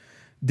Freak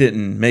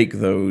didn't make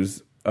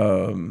those.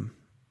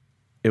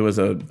 It was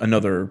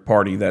another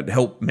party that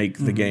helped make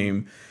the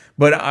game.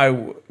 But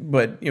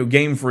you know,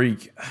 Game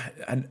Freak,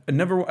 I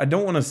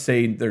don't want to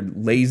say they're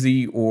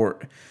lazy, or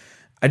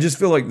I just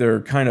feel like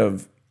they're kind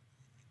of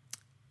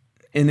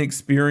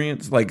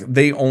inexperienced. Like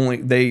they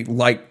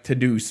like to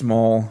do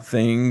small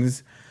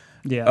things.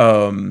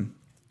 Yeah.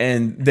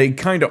 And they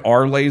kind of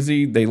are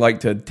lazy. They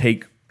like to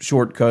take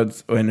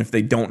shortcuts, and if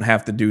they don't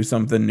have to do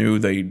something new,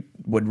 they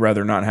would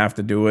rather not have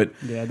to do it.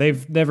 Yeah,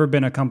 they've never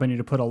been a company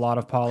to put a lot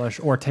of polish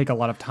or take a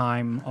lot of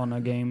time on a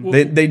game.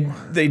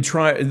 They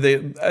try.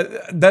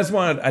 That's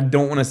why I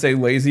don't want to say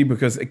lazy,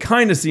 because it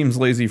kind of seems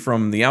lazy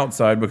from the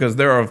outside, because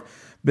there have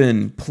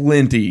been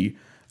plenty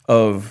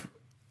of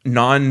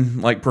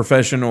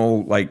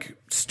professional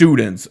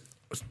students,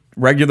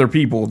 regular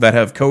people that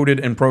have coded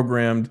and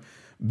programmed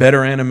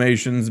better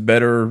animations,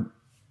 better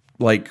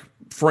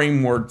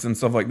frameworks and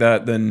stuff like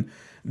that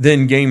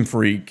than Game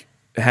Freak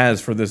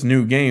has for this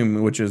new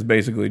game, which is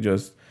basically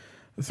just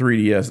a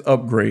 3DS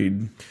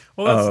upgrade.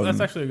 Well, that's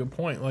actually a good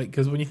point.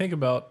 Because when you think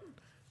about,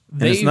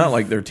 it's not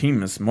like their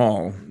team is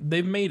small.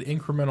 They've made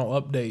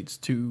incremental updates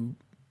to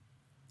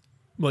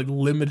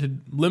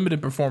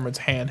limited performance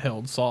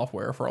handheld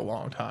software for a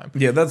long time.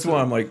 Yeah, that's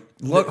why I'm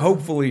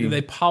hopefully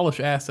they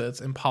polish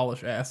assets and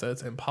polish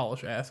assets and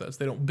polish assets.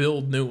 They don't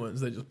build new ones.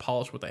 They just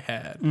polish what they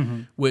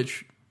had,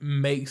 which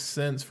makes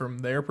sense from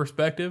their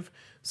perspective.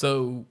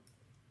 So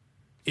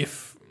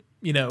if,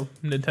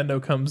 Nintendo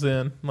comes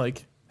in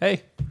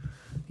hey,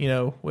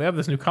 we have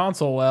this new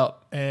console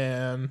out,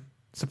 and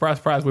surprise,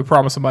 surprise, we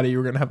promised somebody you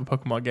were going to have a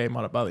Pokemon game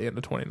on it by the end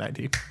of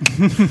 2019.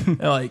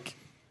 And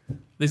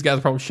these guys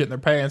are probably shitting their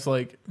pants.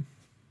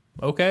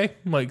 Okay,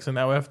 so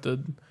now we have to,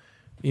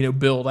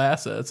 build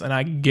assets, and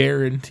I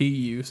guarantee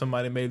you,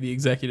 somebody made the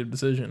executive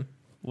decision.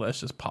 Let's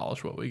just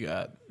polish what we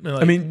got.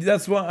 I mean,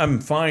 that's why I'm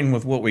fine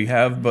with what we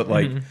have, but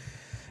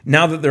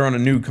now that they're on a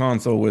new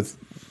console with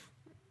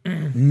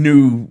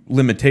new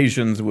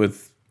limitations,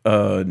 with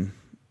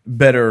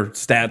better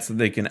stats that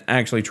they can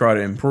actually try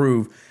to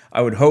improve,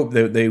 I would hope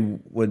that they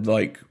would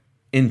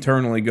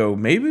internally go,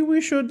 maybe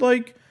we should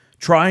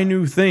try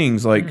new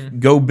things,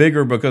 go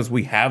bigger, because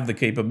we have the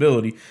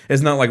capability.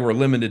 It's not like we're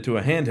limited to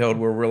a handheld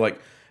where we're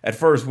at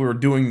first we were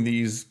doing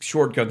these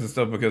shortcuts and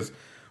stuff because,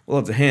 well,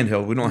 it's a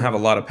handheld. We don't have a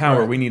lot of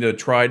power. Right. We need to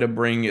try to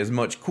bring as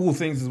much cool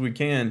things as we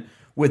can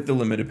with the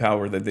limited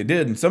power that they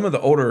did. And some of the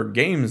older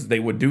games, they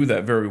would do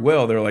that very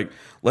well. They're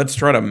let's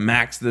try to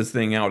max this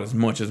thing out as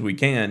much as we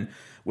can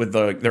with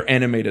their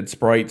animated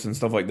sprites and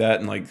stuff like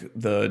that,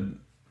 and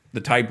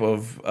the type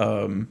of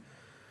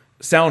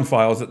sound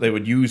files that they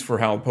would use for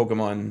how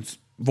Pokemon's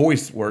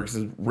voice works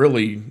is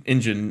really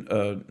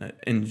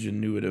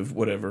ingenuitive,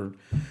 whatever.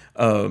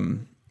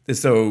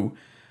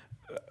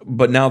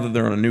 But now that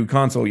they're on a new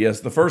console,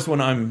 yes, the first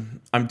one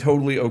I'm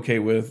totally okay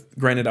with.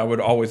 Granted, I would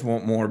always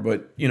want more,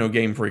 but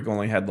Game Freak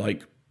only had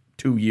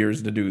 2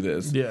 years to do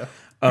this. Yeah.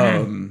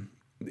 And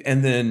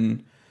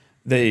then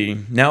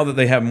now that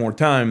they have more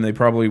time,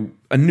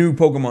 a new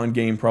Pokemon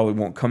game probably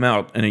won't come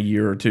out in a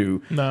year or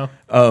two. No.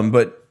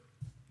 But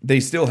they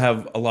still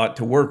have a lot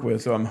to work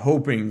with, so I'm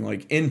hoping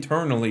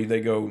internally they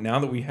go, now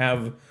that we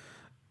have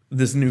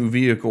this new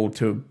vehicle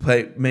to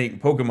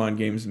make Pokemon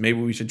games,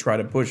 maybe we should try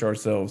to push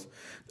ourselves.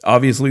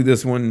 Obviously,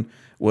 this one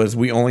was,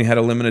 we only had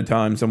a limited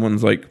time.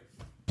 Someone's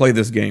play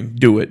this game,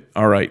 do it.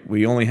 All right,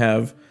 we only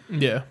have.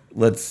 Yeah.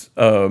 Let's.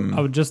 I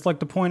would just like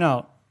to point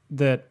out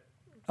that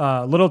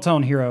Little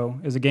Town Hero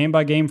is a game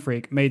by Game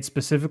Freak made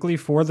specifically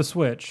for the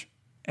Switch,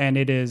 and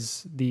it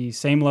is the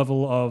same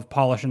level of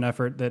polish and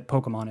effort that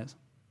Pokemon is.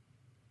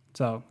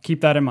 So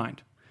keep that in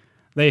mind.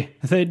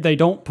 They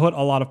don't put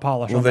a lot of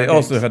polish on their games.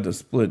 Well, they also had to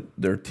split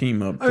their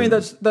team up. I mean,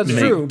 that's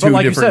true. But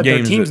like you said,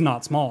 their team's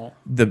not small.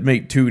 That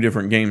make 2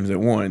 different games at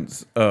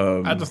once.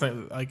 I just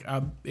think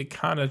it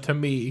kind of, to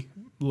me,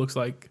 looks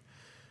like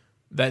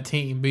that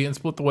team being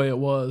split the way it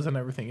was and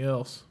everything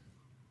else,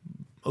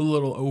 a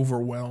little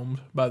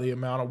overwhelmed by the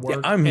amount of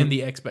work and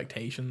the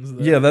expectations.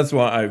 That's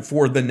why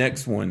for the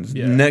next ones,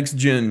 next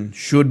gen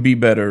should be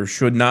better,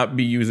 should not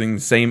be using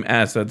the same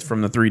assets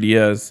from the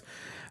 3DS.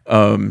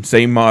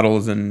 Same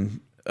models and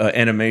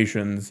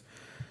animations.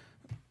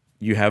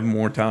 You have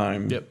more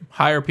time. Yep.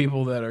 Hire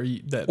people that are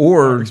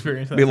or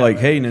experienced. Be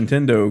hey,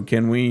 Nintendo,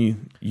 can we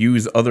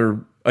use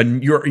other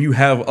you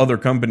have other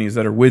companies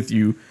that are with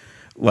you,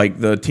 like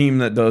the team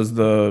that does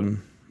the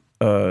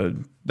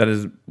that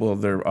is, well,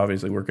 they're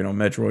obviously working on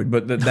Metroid,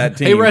 but that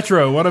team. Hey,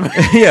 Retro, what am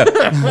Yeah,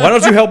 why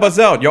don't you help us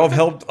out? Y'all have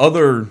helped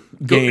other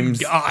games.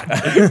 God.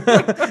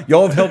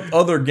 Y'all have helped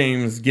other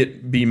games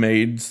be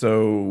made,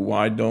 so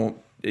why don't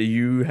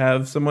you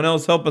have someone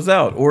else help us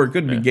out? Or it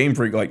could be Game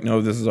Freak, like,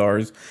 no, this is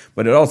ours.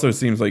 But it also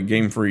seems like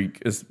Game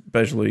Freak,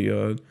 especially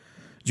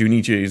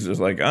Junichi, is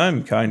just like,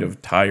 I'm kind of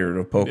tired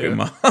of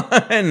Pokemon.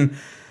 Yeah.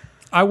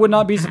 I would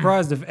not be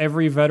surprised if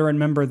every veteran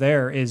member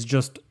there is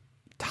just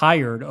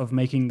tired of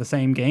making the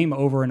same game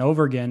over and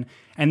over again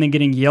and then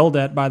getting yelled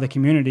at by the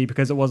community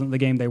because it wasn't the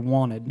game they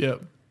wanted.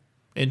 Yep.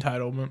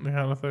 Entitlement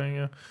kind of thing,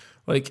 yeah.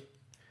 Like,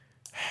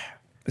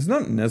 it's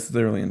not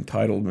necessarily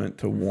entitlement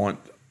to want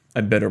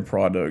a better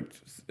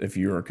product if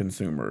you're a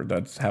consumer.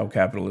 That's how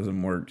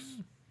capitalism works.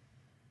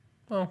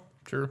 Well,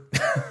 true.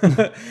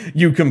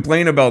 You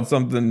complain about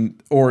something,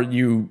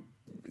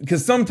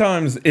 because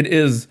sometimes it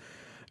is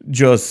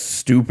just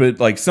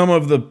stupid. Like, some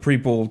of the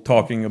people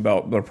talking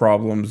about the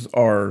problems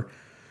are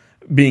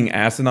being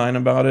asinine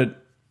about it.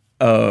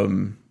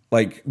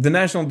 Like, the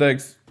National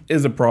Dex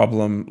is a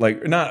problem,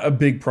 like, not a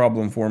big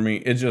problem for me.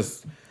 It's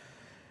just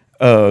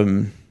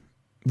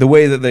the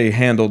way that they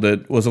handled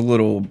it was a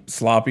little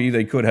sloppy.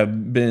 They could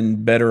have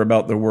been better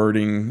about the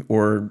wording,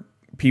 or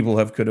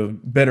people could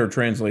have better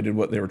translated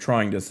what they were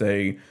trying to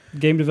say.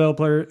 Game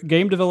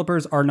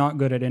developers are not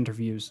good at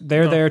interviews.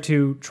 They're there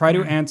to try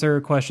to answer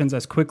questions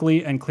as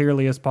quickly and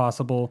clearly as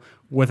possible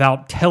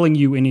without telling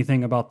you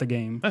anything about the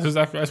game.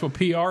 That's what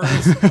PR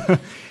is.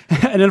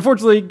 And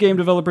unfortunately, game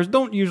developers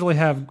don't usually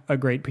have a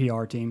great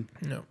PR team.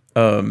 No.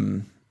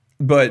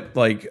 But,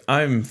 like,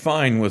 I'm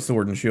fine with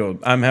Sword and Shield.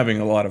 I'm having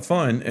a lot of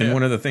fun. And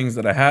one of the things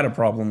that I had a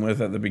problem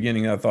with at the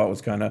beginning I thought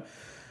was kind of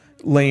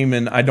lame,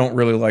 and I don't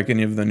really like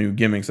any of the new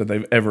gimmicks that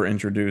they've ever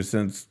introduced,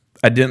 since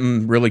I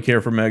didn't really care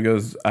for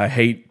Megas. I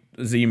hate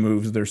Z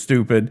moves. They're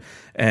stupid.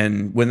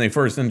 And when they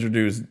first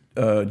introduced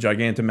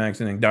Gigantamax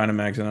and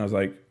Dynamax, and I was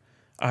like,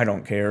 I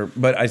don't care.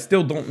 But I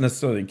still don't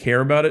necessarily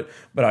care about it,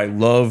 but I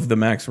love the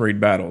max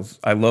raid battles.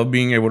 I love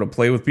being able to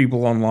play with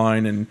people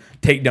online and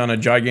take down a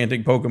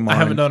gigantic Pokemon. I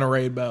haven't done a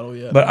raid battle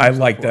yet. But I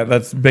like that.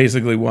 That's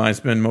basically why I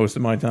spend most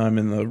of my time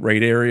in the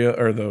raid area,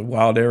 or the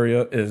wild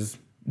area, is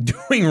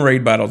doing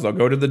raid battles. I'll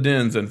go to the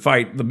dens and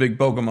fight the big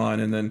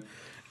Pokemon and then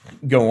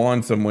go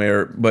on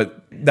somewhere.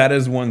 But that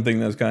is one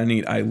thing that's kind of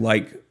neat. I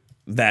like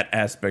that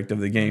aspect of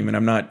the game, and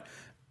I'm not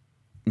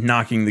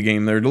knocking the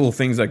game. There are little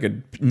things I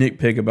could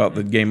nitpick about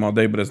the game all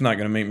day, but it's not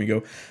going to make me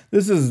go,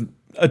 this is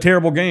a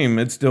terrible game.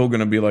 It's still going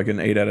to be like an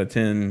 8 out of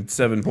 10,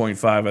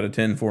 7.5 out of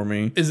 10 for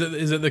me. Is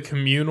it the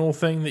communal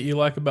thing that you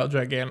like about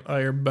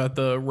about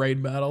the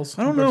raid battles?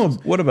 I don't know.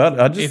 What about it?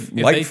 I just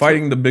like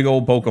fighting the big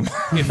old Pokemon.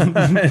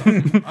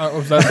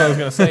 That's what I was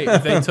going to say.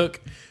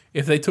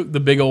 If they took the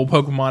big old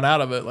Pokemon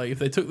out of it, like if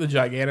they took the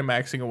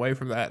Gigantamaxing away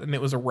from that and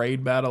it was a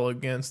raid battle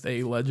against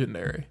a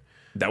legendary,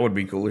 that would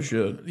be cool as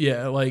shit.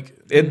 Yeah, like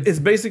it's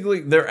basically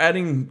they're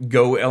adding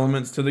Go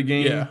elements to the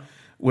game. Yeah,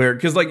 where,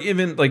 because like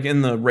even like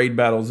in the raid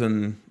battles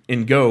in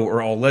Go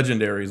are all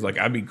legendaries. Like,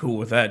 I'd be cool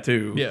with that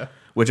too. Yeah,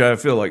 which I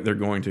feel like they're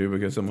going to,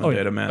 because someone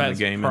did a man in the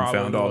game and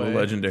found all the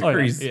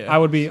legendaries. Yeah. I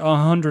would be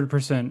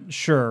 100%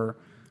 sure.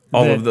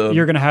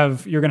 You're gonna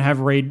have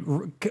raid.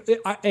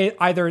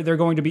 Either they're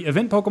going to be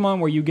event Pokemon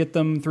where you get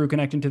them through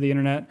connecting to the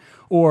internet,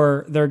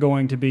 or they're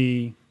going to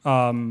be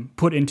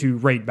put into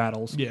raid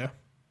battles. Yeah.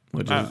 I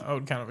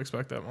would kind of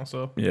expect that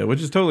myself. Yeah, which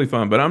is totally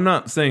fine. But I'm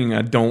not saying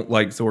I don't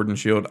like Sword and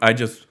Shield. I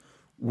just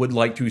would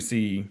like to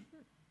see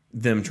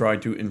them try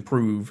to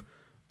improve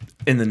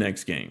in the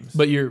next games.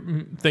 But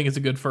you think it's a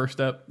good first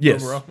step?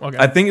 Yes. Overall? Okay.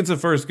 I think it's a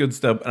first good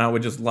step, and I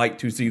would just like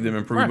to see them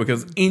improve,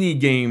 because any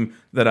game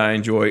that I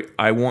enjoy,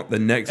 I want the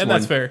next one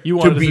that's fair. You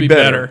want it to be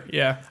better.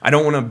 Yeah. I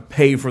don't want to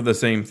pay for the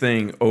same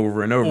thing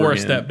over and over again. Or a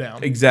step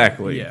down.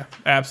 Exactly. Yeah,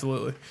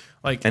 absolutely.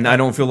 And I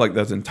don't feel like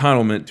that's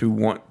entitlement to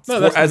want,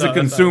 as a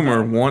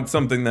consumer, want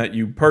something that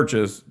you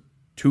purchase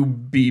to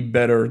be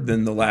better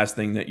than the last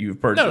thing that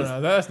you've purchased. No,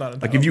 that's not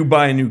entitlement. Like, if you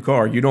buy a new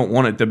car, you don't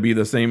want it to be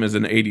the same as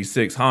an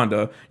 86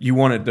 Honda. You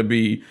want it to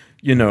be,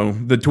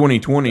 the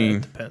 2020.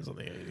 It depends on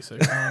the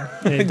 86 Honda.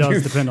 It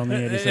does depend on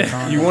the 86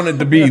 Honda. You want it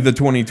to be the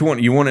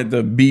 2020. You want it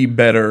to be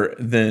better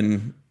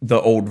than the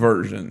old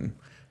version.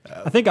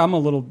 I think I'm a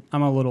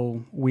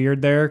little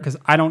weird there, because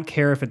I don't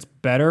care if it's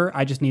better.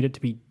 I just need it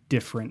to be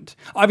different.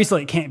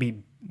 Obviously, it can't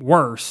be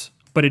worse,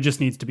 but it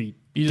just needs to be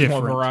You just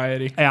different. want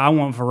variety. Yeah, I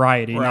want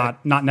variety, Right.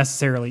 not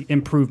necessarily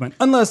improvement,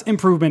 unless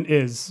improvement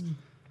is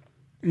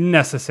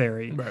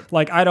necessary. Right.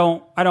 Like, I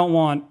don't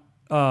want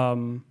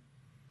the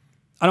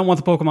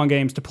Pokemon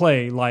games to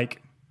play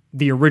like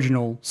the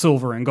original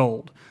Silver and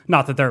Gold.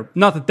 Not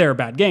that they're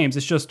bad games.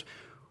 It's just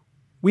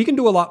we can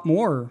do a lot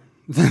more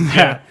than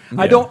that.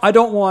 Yeah. I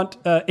don't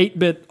want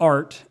 8-bit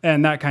art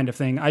and that kind of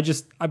thing.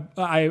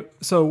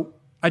 So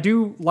I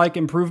do like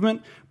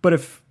improvement, but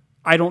if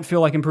I don't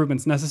feel like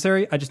improvement's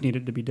necessary, I just need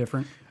it to be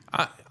different.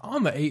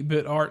 On the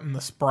 8-bit art and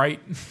the sprite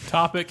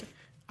topic,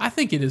 I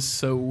think it is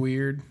so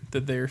weird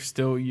that they're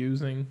still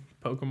using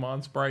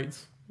Pokemon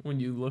sprites. when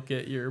you look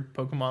at your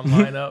Pokemon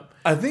lineup.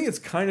 I think it's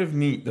kind of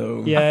neat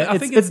though. Yeah, I it's,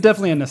 think it's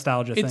definitely a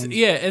nostalgia It's thing.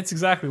 yeah, it's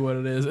exactly what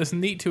it is. It's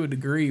neat to a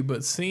degree,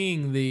 but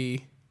seeing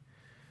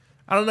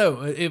I don't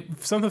know,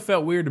 something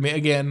felt weird to me.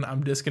 Again,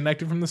 I'm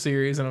disconnected from the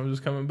series and I'm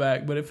just coming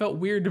back, but it felt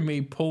weird to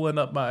me pulling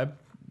up my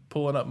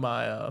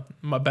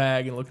my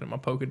bag and looking at my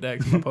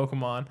Pokedex and my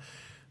Pokemon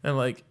and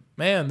like,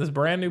 man, this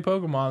brand new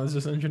Pokemon is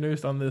just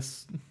introduced on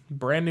this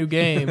brand new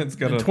game in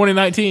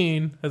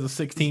 2019 as a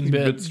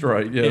 16-bit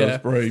sprite. Yeah,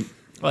 that's right.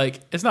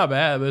 Like, it's not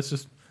bad, but it's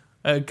just,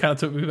 it kind of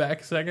took me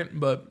back a second.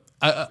 But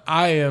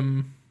I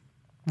am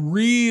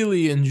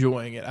really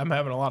enjoying it. I'm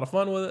having a lot of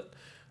fun with it.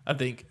 I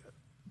think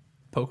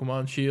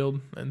Pokemon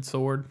Shield and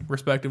Sword,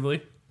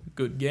 respectively,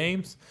 good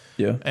games.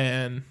 Yeah.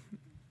 And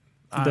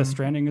Death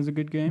Stranding is a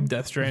good game.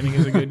 Death Stranding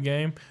is a good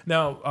game.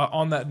 Now,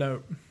 on that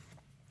note,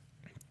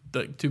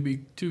 to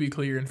be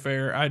clear and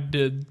fair, I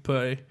did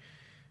play.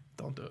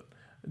 Don't do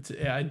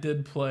it. I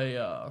did play.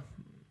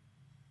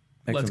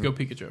 Let's Go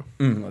Pikachu.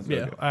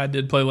 I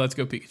did play Let's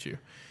Go Pikachu,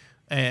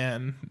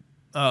 and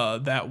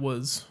that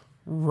was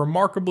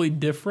remarkably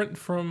different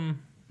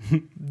from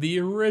the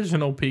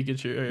original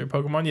Pikachu,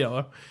 Pokemon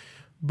Yellow.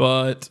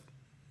 But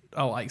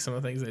I like some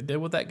of the things they did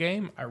with that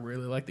game. I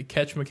really like the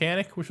catch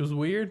mechanic, which was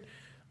weird.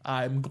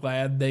 I'm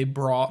glad they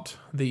brought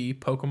the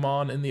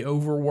Pokemon in the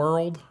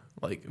overworld,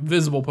 like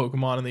visible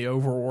Pokemon in the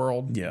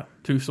overworld,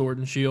 to Sword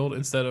and Shield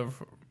instead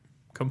of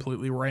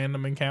completely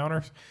random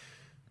encounters.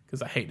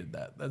 Because I hated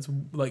that. That's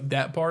like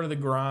that part of the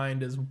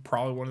grind is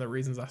probably one of the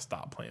reasons I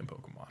stopped playing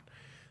Pokemon.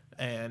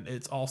 And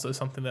it's also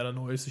something that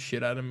annoys the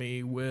shit out of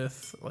me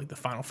with like the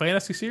Final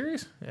Fantasy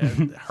series,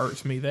 and it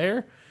hurts me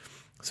there.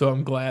 So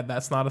I'm glad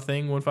that's not a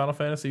thing when Final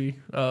Fantasy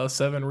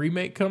VII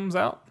Remake comes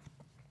out.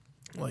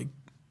 Like,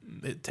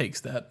 it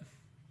takes that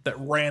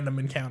random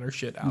encounter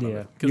shit out of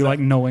it. You like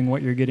knowing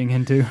what you're getting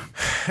into.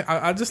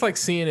 I just like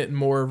seeing it in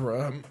more of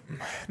a,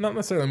 not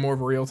necessarily more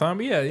of a real time,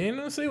 but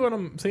yeah, seeing what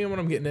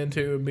I'm getting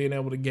into and being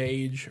able to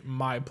gauge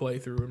my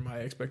playthrough and my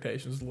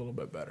expectations a little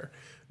bit better.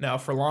 Now,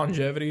 for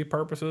longevity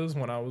purposes,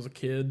 when I was a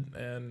kid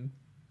and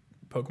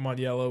Pokemon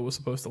Yellow was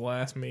supposed to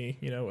last me,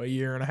 a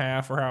year and a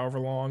half or however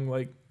long,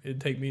 like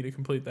it'd take me to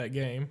complete that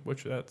game,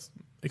 which that's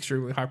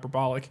extremely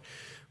hyperbolic,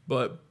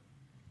 but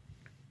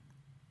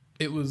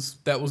that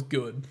was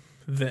good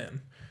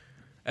then.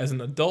 As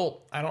an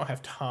adult, I don't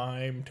have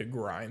time to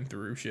grind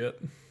through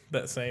shit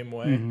that same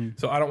way. Mm-hmm.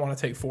 So I don't want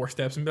to take 4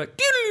 steps and be like,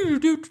 I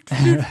don't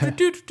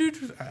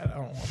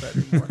want that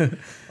anymore.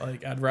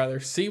 Like, I'd rather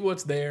see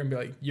what's there and be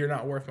like, you're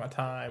not worth my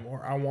time,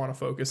 or I want to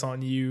focus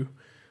on you,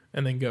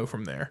 and then go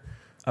from there.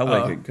 I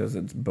like it because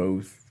it's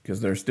both,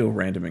 because they're still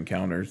random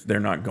encounters. They're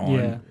not gone.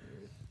 Yeah.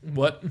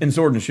 What? In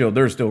Sword and Shield,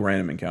 there's still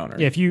random encounters.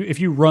 Yeah, if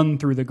you run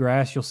through the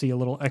grass, you'll see a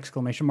little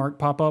exclamation mark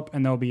pop up,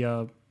 and there'll be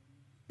a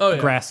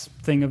grass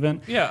thing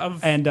event. Yeah.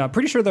 And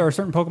pretty sure there are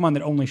certain Pokemon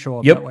that only show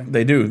up that way.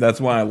 They do. That's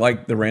why I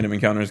like the random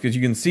encounters, because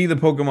you can see the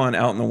Pokemon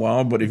out in the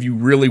wild, but if you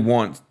really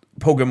want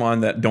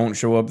Pokemon that don't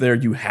show up there,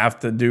 you have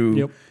to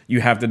do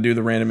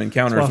the random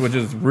encounters, which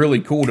is really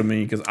cool to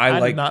me, because I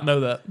did not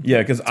know that. Yeah,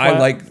 because I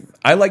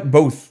like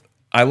both.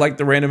 I like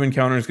the random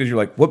encounters because you're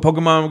like, what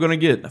Pokemon am I going to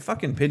get? A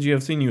fucking Pidgey,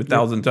 I've seen you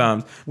 1,000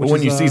 times. But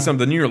when you see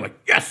something new, you're like,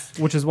 yes!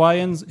 Which is why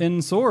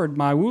in Sword,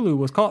 my Wooloo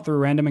was caught through a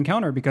random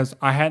encounter, because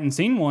I hadn't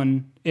seen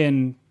one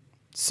in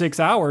 6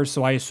 hours,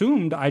 so I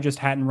assumed I just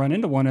hadn't run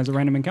into one as a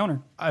random encounter.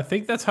 I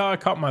think that's how I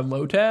caught my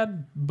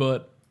Lotad,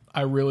 but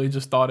I really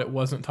just thought it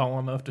wasn't tall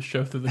enough to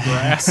show through the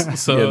grass.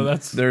 So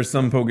there's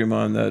some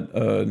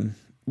Pokemon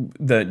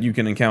that you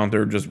can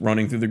encounter just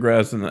running through the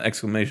grass, and the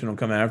exclamation will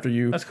come after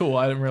you. That's cool.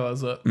 I didn't realize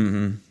that.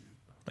 Mm-hmm.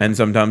 And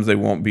sometimes they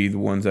won't be the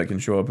ones that can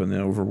show up in the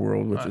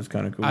overworld, which is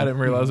kind of cool. I didn't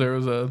realize there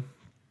was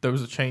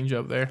a change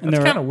up there.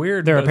 That's kind of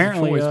weird. There are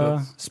apparently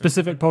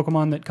specific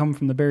Pokemon that come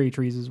from the berry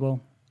trees as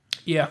well.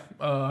 Yeah,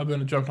 I've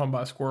been jumped on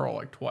by a squirrel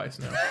like twice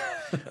now.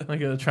 I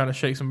think trying to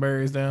shake some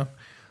berries down.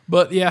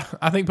 But yeah,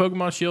 I think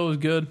Pokemon Shield is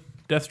good.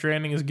 Death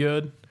Stranding is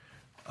good.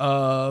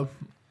 So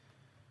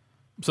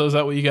is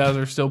that what you guys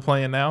are still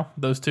playing now?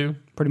 Those two?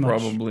 Pretty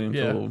much. Probably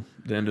until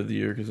the end of the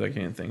year, because I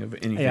can't think of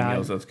anything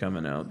else that's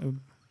coming out.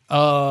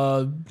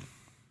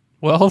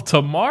 Well,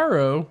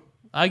 tomorrow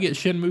I get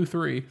Shenmue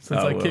 3 since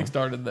I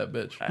kickstarted that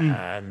bitch.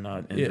 I'm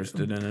not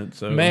interested in it.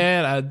 So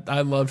man,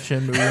 I loved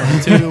Shenmue 1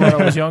 and 2 when I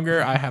was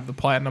younger. I have the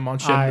platinum on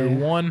Shenmue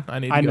 1. I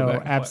need to go back. I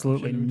know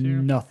absolutely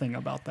nothing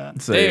about that.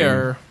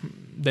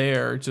 They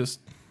are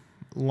just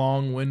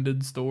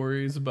long-winded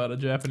stories about a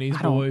Japanese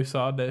boy who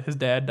saw his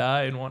dad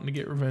die and wanting to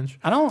get revenge.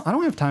 I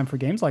don't have time for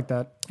games like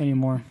that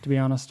anymore, to be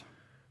honest.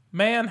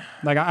 Man,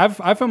 like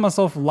I found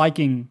myself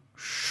liking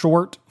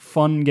short,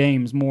 fun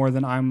games more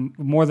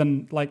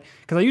than like,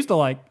 because I used to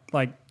like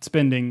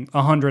spending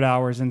 100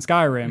 hours in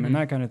Skyrim and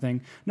that kind of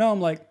thing. No,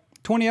 I'm like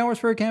 20 hours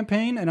for a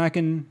campaign, and I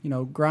can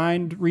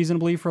grind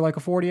reasonably for like a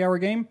 40-hour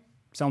game.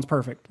 Sounds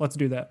perfect. Let's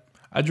do that.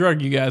 I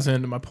drug you guys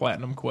into my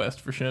platinum quest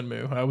for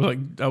Shenmue.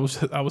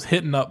 I was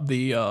hitting up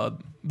the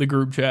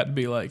group chat to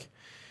be like,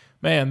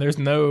 man, there's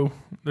no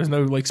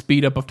like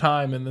speed up of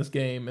time in this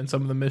game, and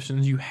some of the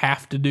missions you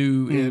have to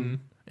do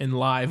in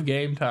live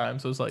game time.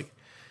 So it's like,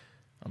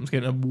 I'm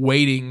just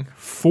waiting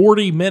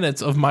 40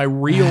 minutes of my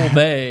real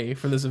day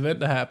for this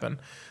event to happen.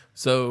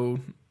 So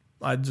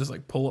I just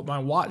like pull up my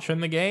watch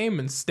in the game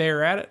and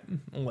stare at it,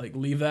 and, like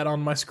leave that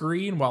on my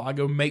screen while I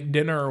go make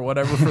dinner or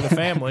whatever for the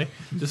family,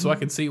 just so I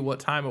can see what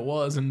time it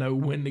was and know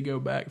when to go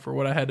back for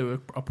what I had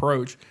to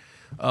approach.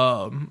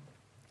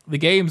 The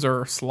games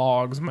are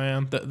slogs,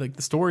 man. The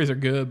stories are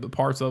good, but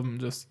parts of them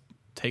just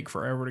take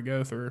forever to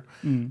go through.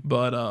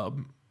 But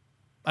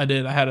I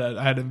had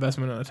an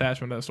investment and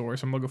attachment to that story,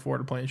 so I'm looking forward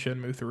to playing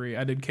Shenmue 3.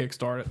 I did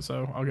kickstart it,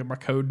 so I'll get my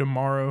code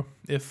tomorrow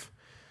if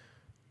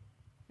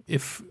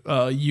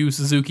Yu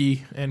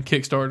Suzuki and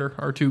Kickstarter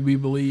are to be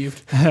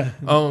believed. That's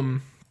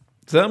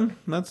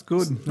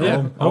good.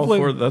 Yeah,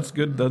 hopefully that's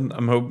good. Then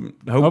I'm hoping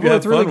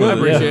it's really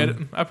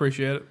good. I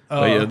appreciate it.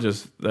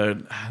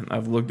 But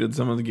I've looked at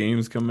some of the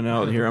games coming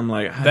out here. I'm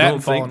like, I that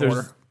don't think there's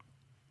Order.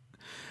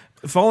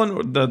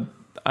 Fallen.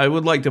 I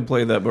would like to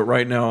play that, but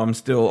right now I'm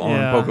still on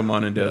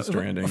Pokemon and Death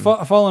Stranding.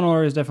 Fallen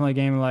Order is definitely a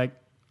game like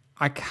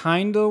I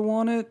kind of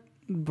want it,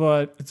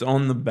 but it's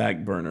on the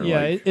back burner.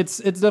 Yeah, it's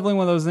definitely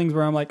one of those things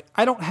where I'm like,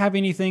 I don't have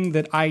anything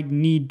that I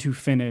need to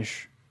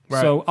finish.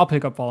 Right. So I'll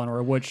pick up Fallen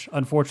Order, which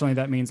unfortunately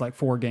that means like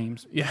 4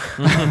 games. Yeah,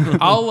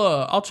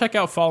 I'll check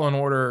out Fallen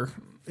Order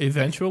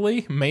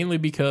eventually, mainly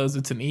because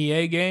it's an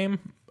EA game.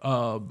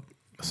 So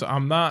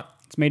I'm not.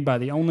 It's made by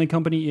the only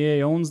company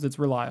EA owns that's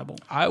reliable.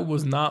 I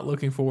was not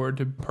looking forward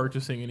to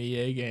purchasing an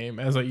EA game,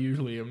 as I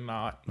usually am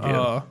not.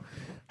 Yeah.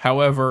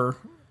 However,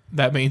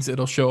 that means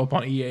it'll show up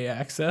on EA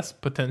Access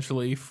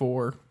potentially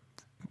for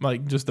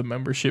like just a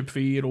membership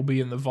fee. It'll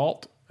be in the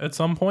vault at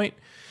some point.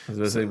 As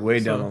I say, way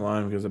down the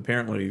line, because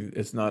apparently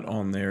it's not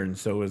on there, and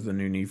so is the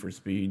new Need for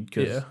Speed.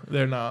 Yeah,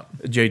 they're not.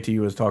 JT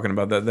was talking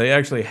about that. They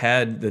actually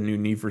had the new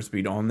Need for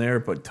Speed on there,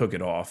 but took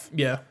it off.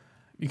 Yeah,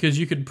 because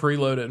you could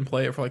preload it and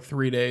play it for like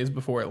 3 days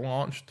before it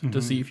launched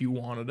to see if you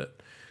wanted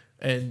it.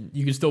 And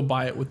you could still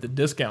buy it with the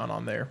discount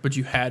on there, but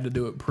you had to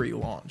do it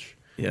pre-launch.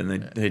 Yeah, and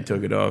they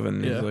took it off,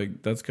 and it's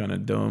like, that's kind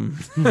of dumb.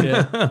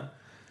 Yeah.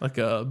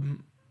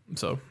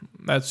 So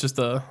that's just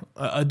a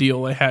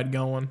deal they had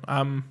going.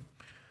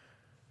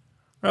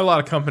 There are a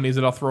lot of companies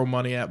that I'll throw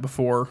money at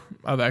before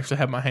I've actually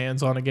had my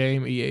hands on a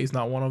game. EA's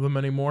not one of them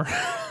anymore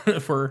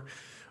for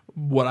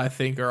what I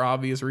think are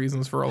obvious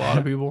reasons for a lot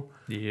of people.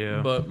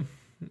 Yeah. But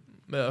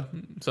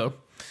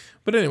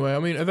anyway, I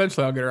mean,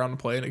 eventually I'll get around to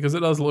playing it because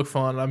it does look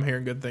fun. I'm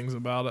hearing good things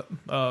about it.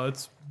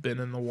 It's been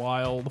in the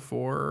wild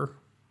for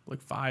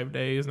like 5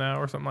 days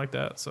now or something like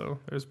that. So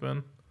there's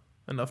been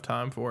enough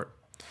time for it.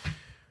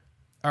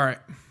 All right.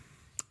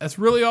 That's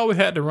really all we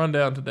had to run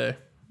down today.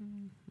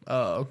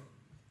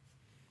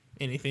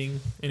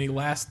 Any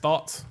last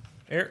thoughts,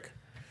 Eric?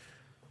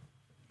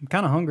 I'm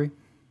kind of hungry.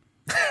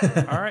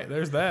 All right,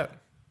 there's that.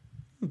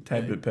 A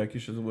tad bit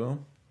peckish as well.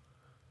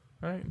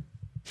 All right.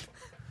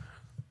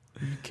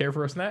 You care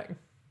for a snack?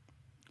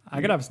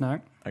 I could have a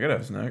snack. I gotta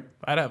have a snack.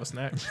 I'd have a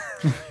snack.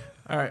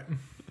 All right.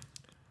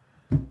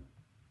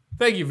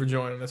 Thank you for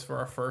joining us for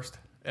our first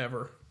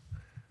ever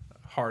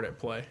Hard at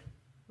Play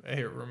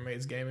here at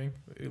Roommates Gaming.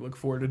 We look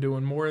forward to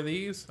doing more of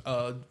these.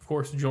 Of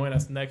course, join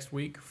us next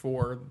week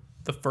for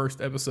the first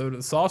episode of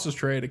the Sausage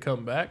Tray to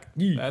come back.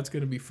 Yeah. That's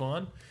going to be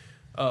fun.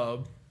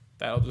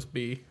 That'll just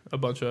be a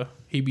bunch of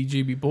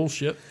heebie-jeebie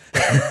bullshit.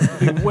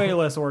 It'll be way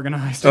less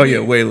organized. Oh, yeah,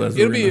 way less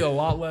It'll be a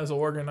lot less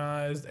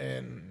organized,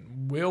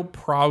 and we'll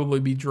probably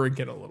be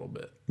drinking a little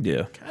bit.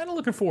 Yeah. Kind of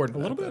looking forward to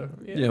a little bit.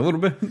 Yeah, a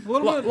little bit. A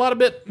lot of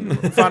bit.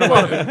 Find a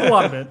way. A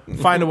lot of it.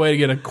 Find a way to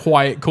get a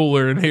quiet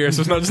cooler in here, so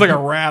it's not just like a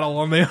rattle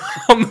on the mic.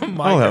 I'll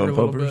have every a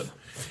little poppers. bit.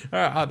 All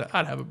right,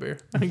 I'd have a beer.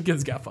 I mean,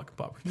 kids got fucking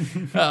poppers.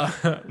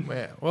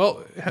 Man,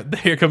 well,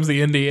 here comes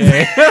the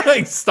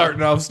NDA.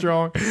 Starting off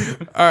strong.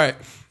 All right.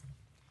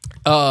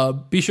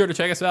 Be sure to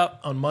check us out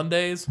on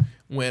Mondays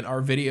when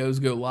our videos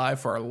go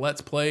live for our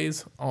Let's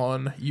Plays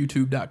on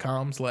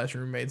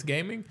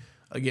youtube.com/roommatesgaming.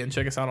 Again,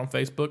 check us out on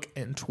Facebook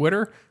and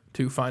Twitter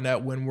to find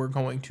out when we're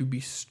going to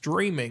be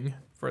streaming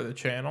for the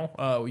channel.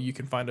 You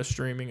can find us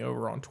streaming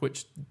over on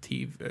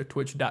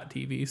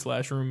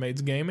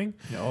twitch.tv/roommatesgaming.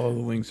 Yeah, all the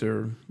links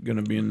are going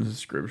to be in the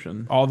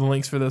description. All the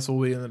links for this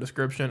will be in the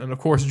description. And, of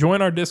course,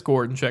 join our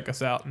Discord and check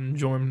us out and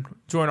join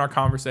our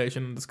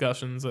conversation and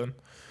discussions and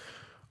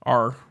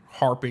our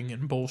harping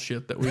and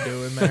bullshit that we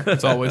do in there.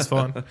 It's always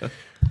fun.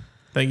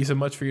 Thank you so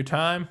much for your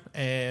time,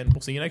 and we'll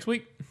see you next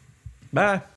week. Bye.